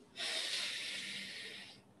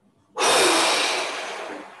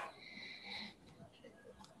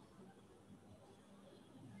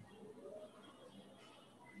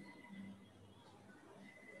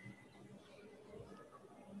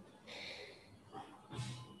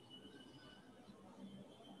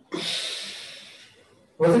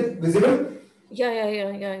 Was it visible? Yeah,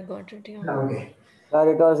 I got it. Yeah. Okay.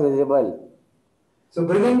 Sir, it was visible. So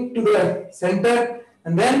bringing to the center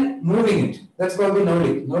and then moving it. That's called the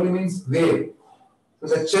noli. Noli means wave. So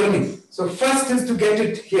the churning. So first is to get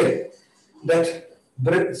it here, that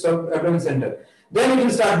abdomen center. Then it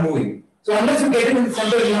will start moving. So unless you get it in the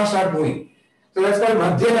center, it will not start moving. So that's called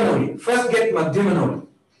madhyama noli. First get madhyama noli.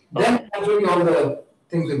 Then actually all the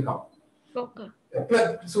things will come. Okay.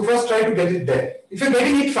 So first try to get it there. If you're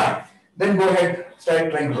getting it, fine. Then go ahead,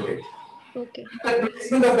 start trying to rotate. Okay. The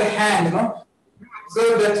placement of the hand,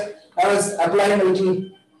 so that I was applying a little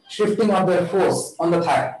shifting of the force on the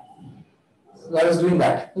thigh. So I was doing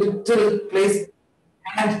that. Little place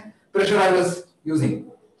hand pressure I was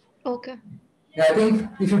using. Okay. Yeah, I think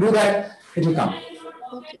if you do that, it will come.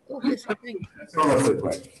 Okay, sir. Thank you. That's not what's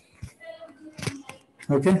required.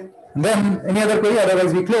 Okay. And then any other query?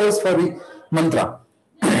 Otherwise, we close for the mantra.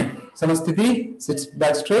 Samastiti, sits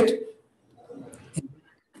back straight.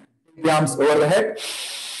 The arms over the head.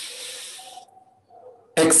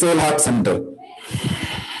 Exhale, heart center.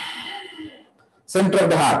 Center of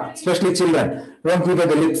the heart, especially children. Don't keep at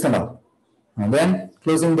the lips and all. And then,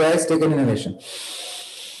 closing the eyes, take an inhalation.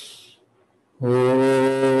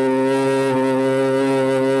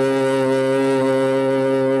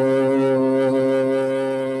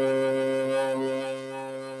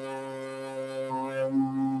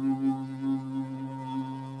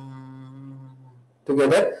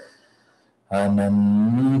 Together.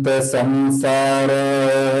 Ananta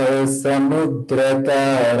samsara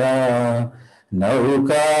samudratara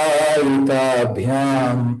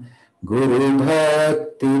naukaitabhyam guru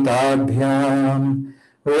bhaktitabhyam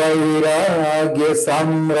vairagya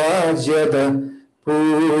samrajyada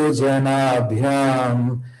pujanabhyam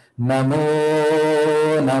namo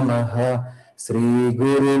namaha Sri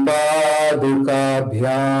Guru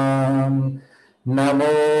Padukabhyam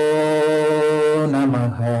namo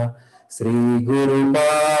namaha Sri Guru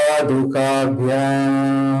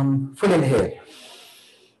Padukabhyam. Full inhale.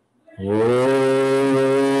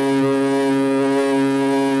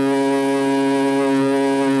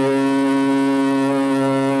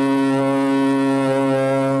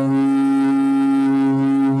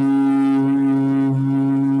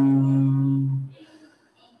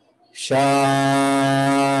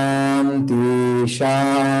 Shanti, Shanti,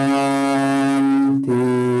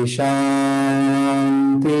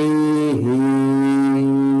 Shanti.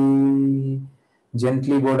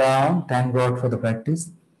 Gently go down. Thank God for the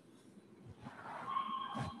practice.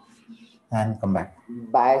 And come back.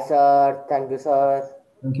 Bye, sir. Thank you, sir.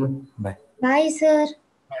 Thank you. Bye. Bye, sir.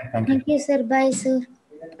 Thank you. Thank you, sir. Bye, sir.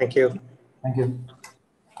 Thank you. Thank you.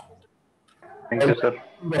 Thank you, sir.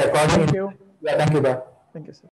 The recording. Thank you. Yeah, thank you. Bye. Thank you, sir.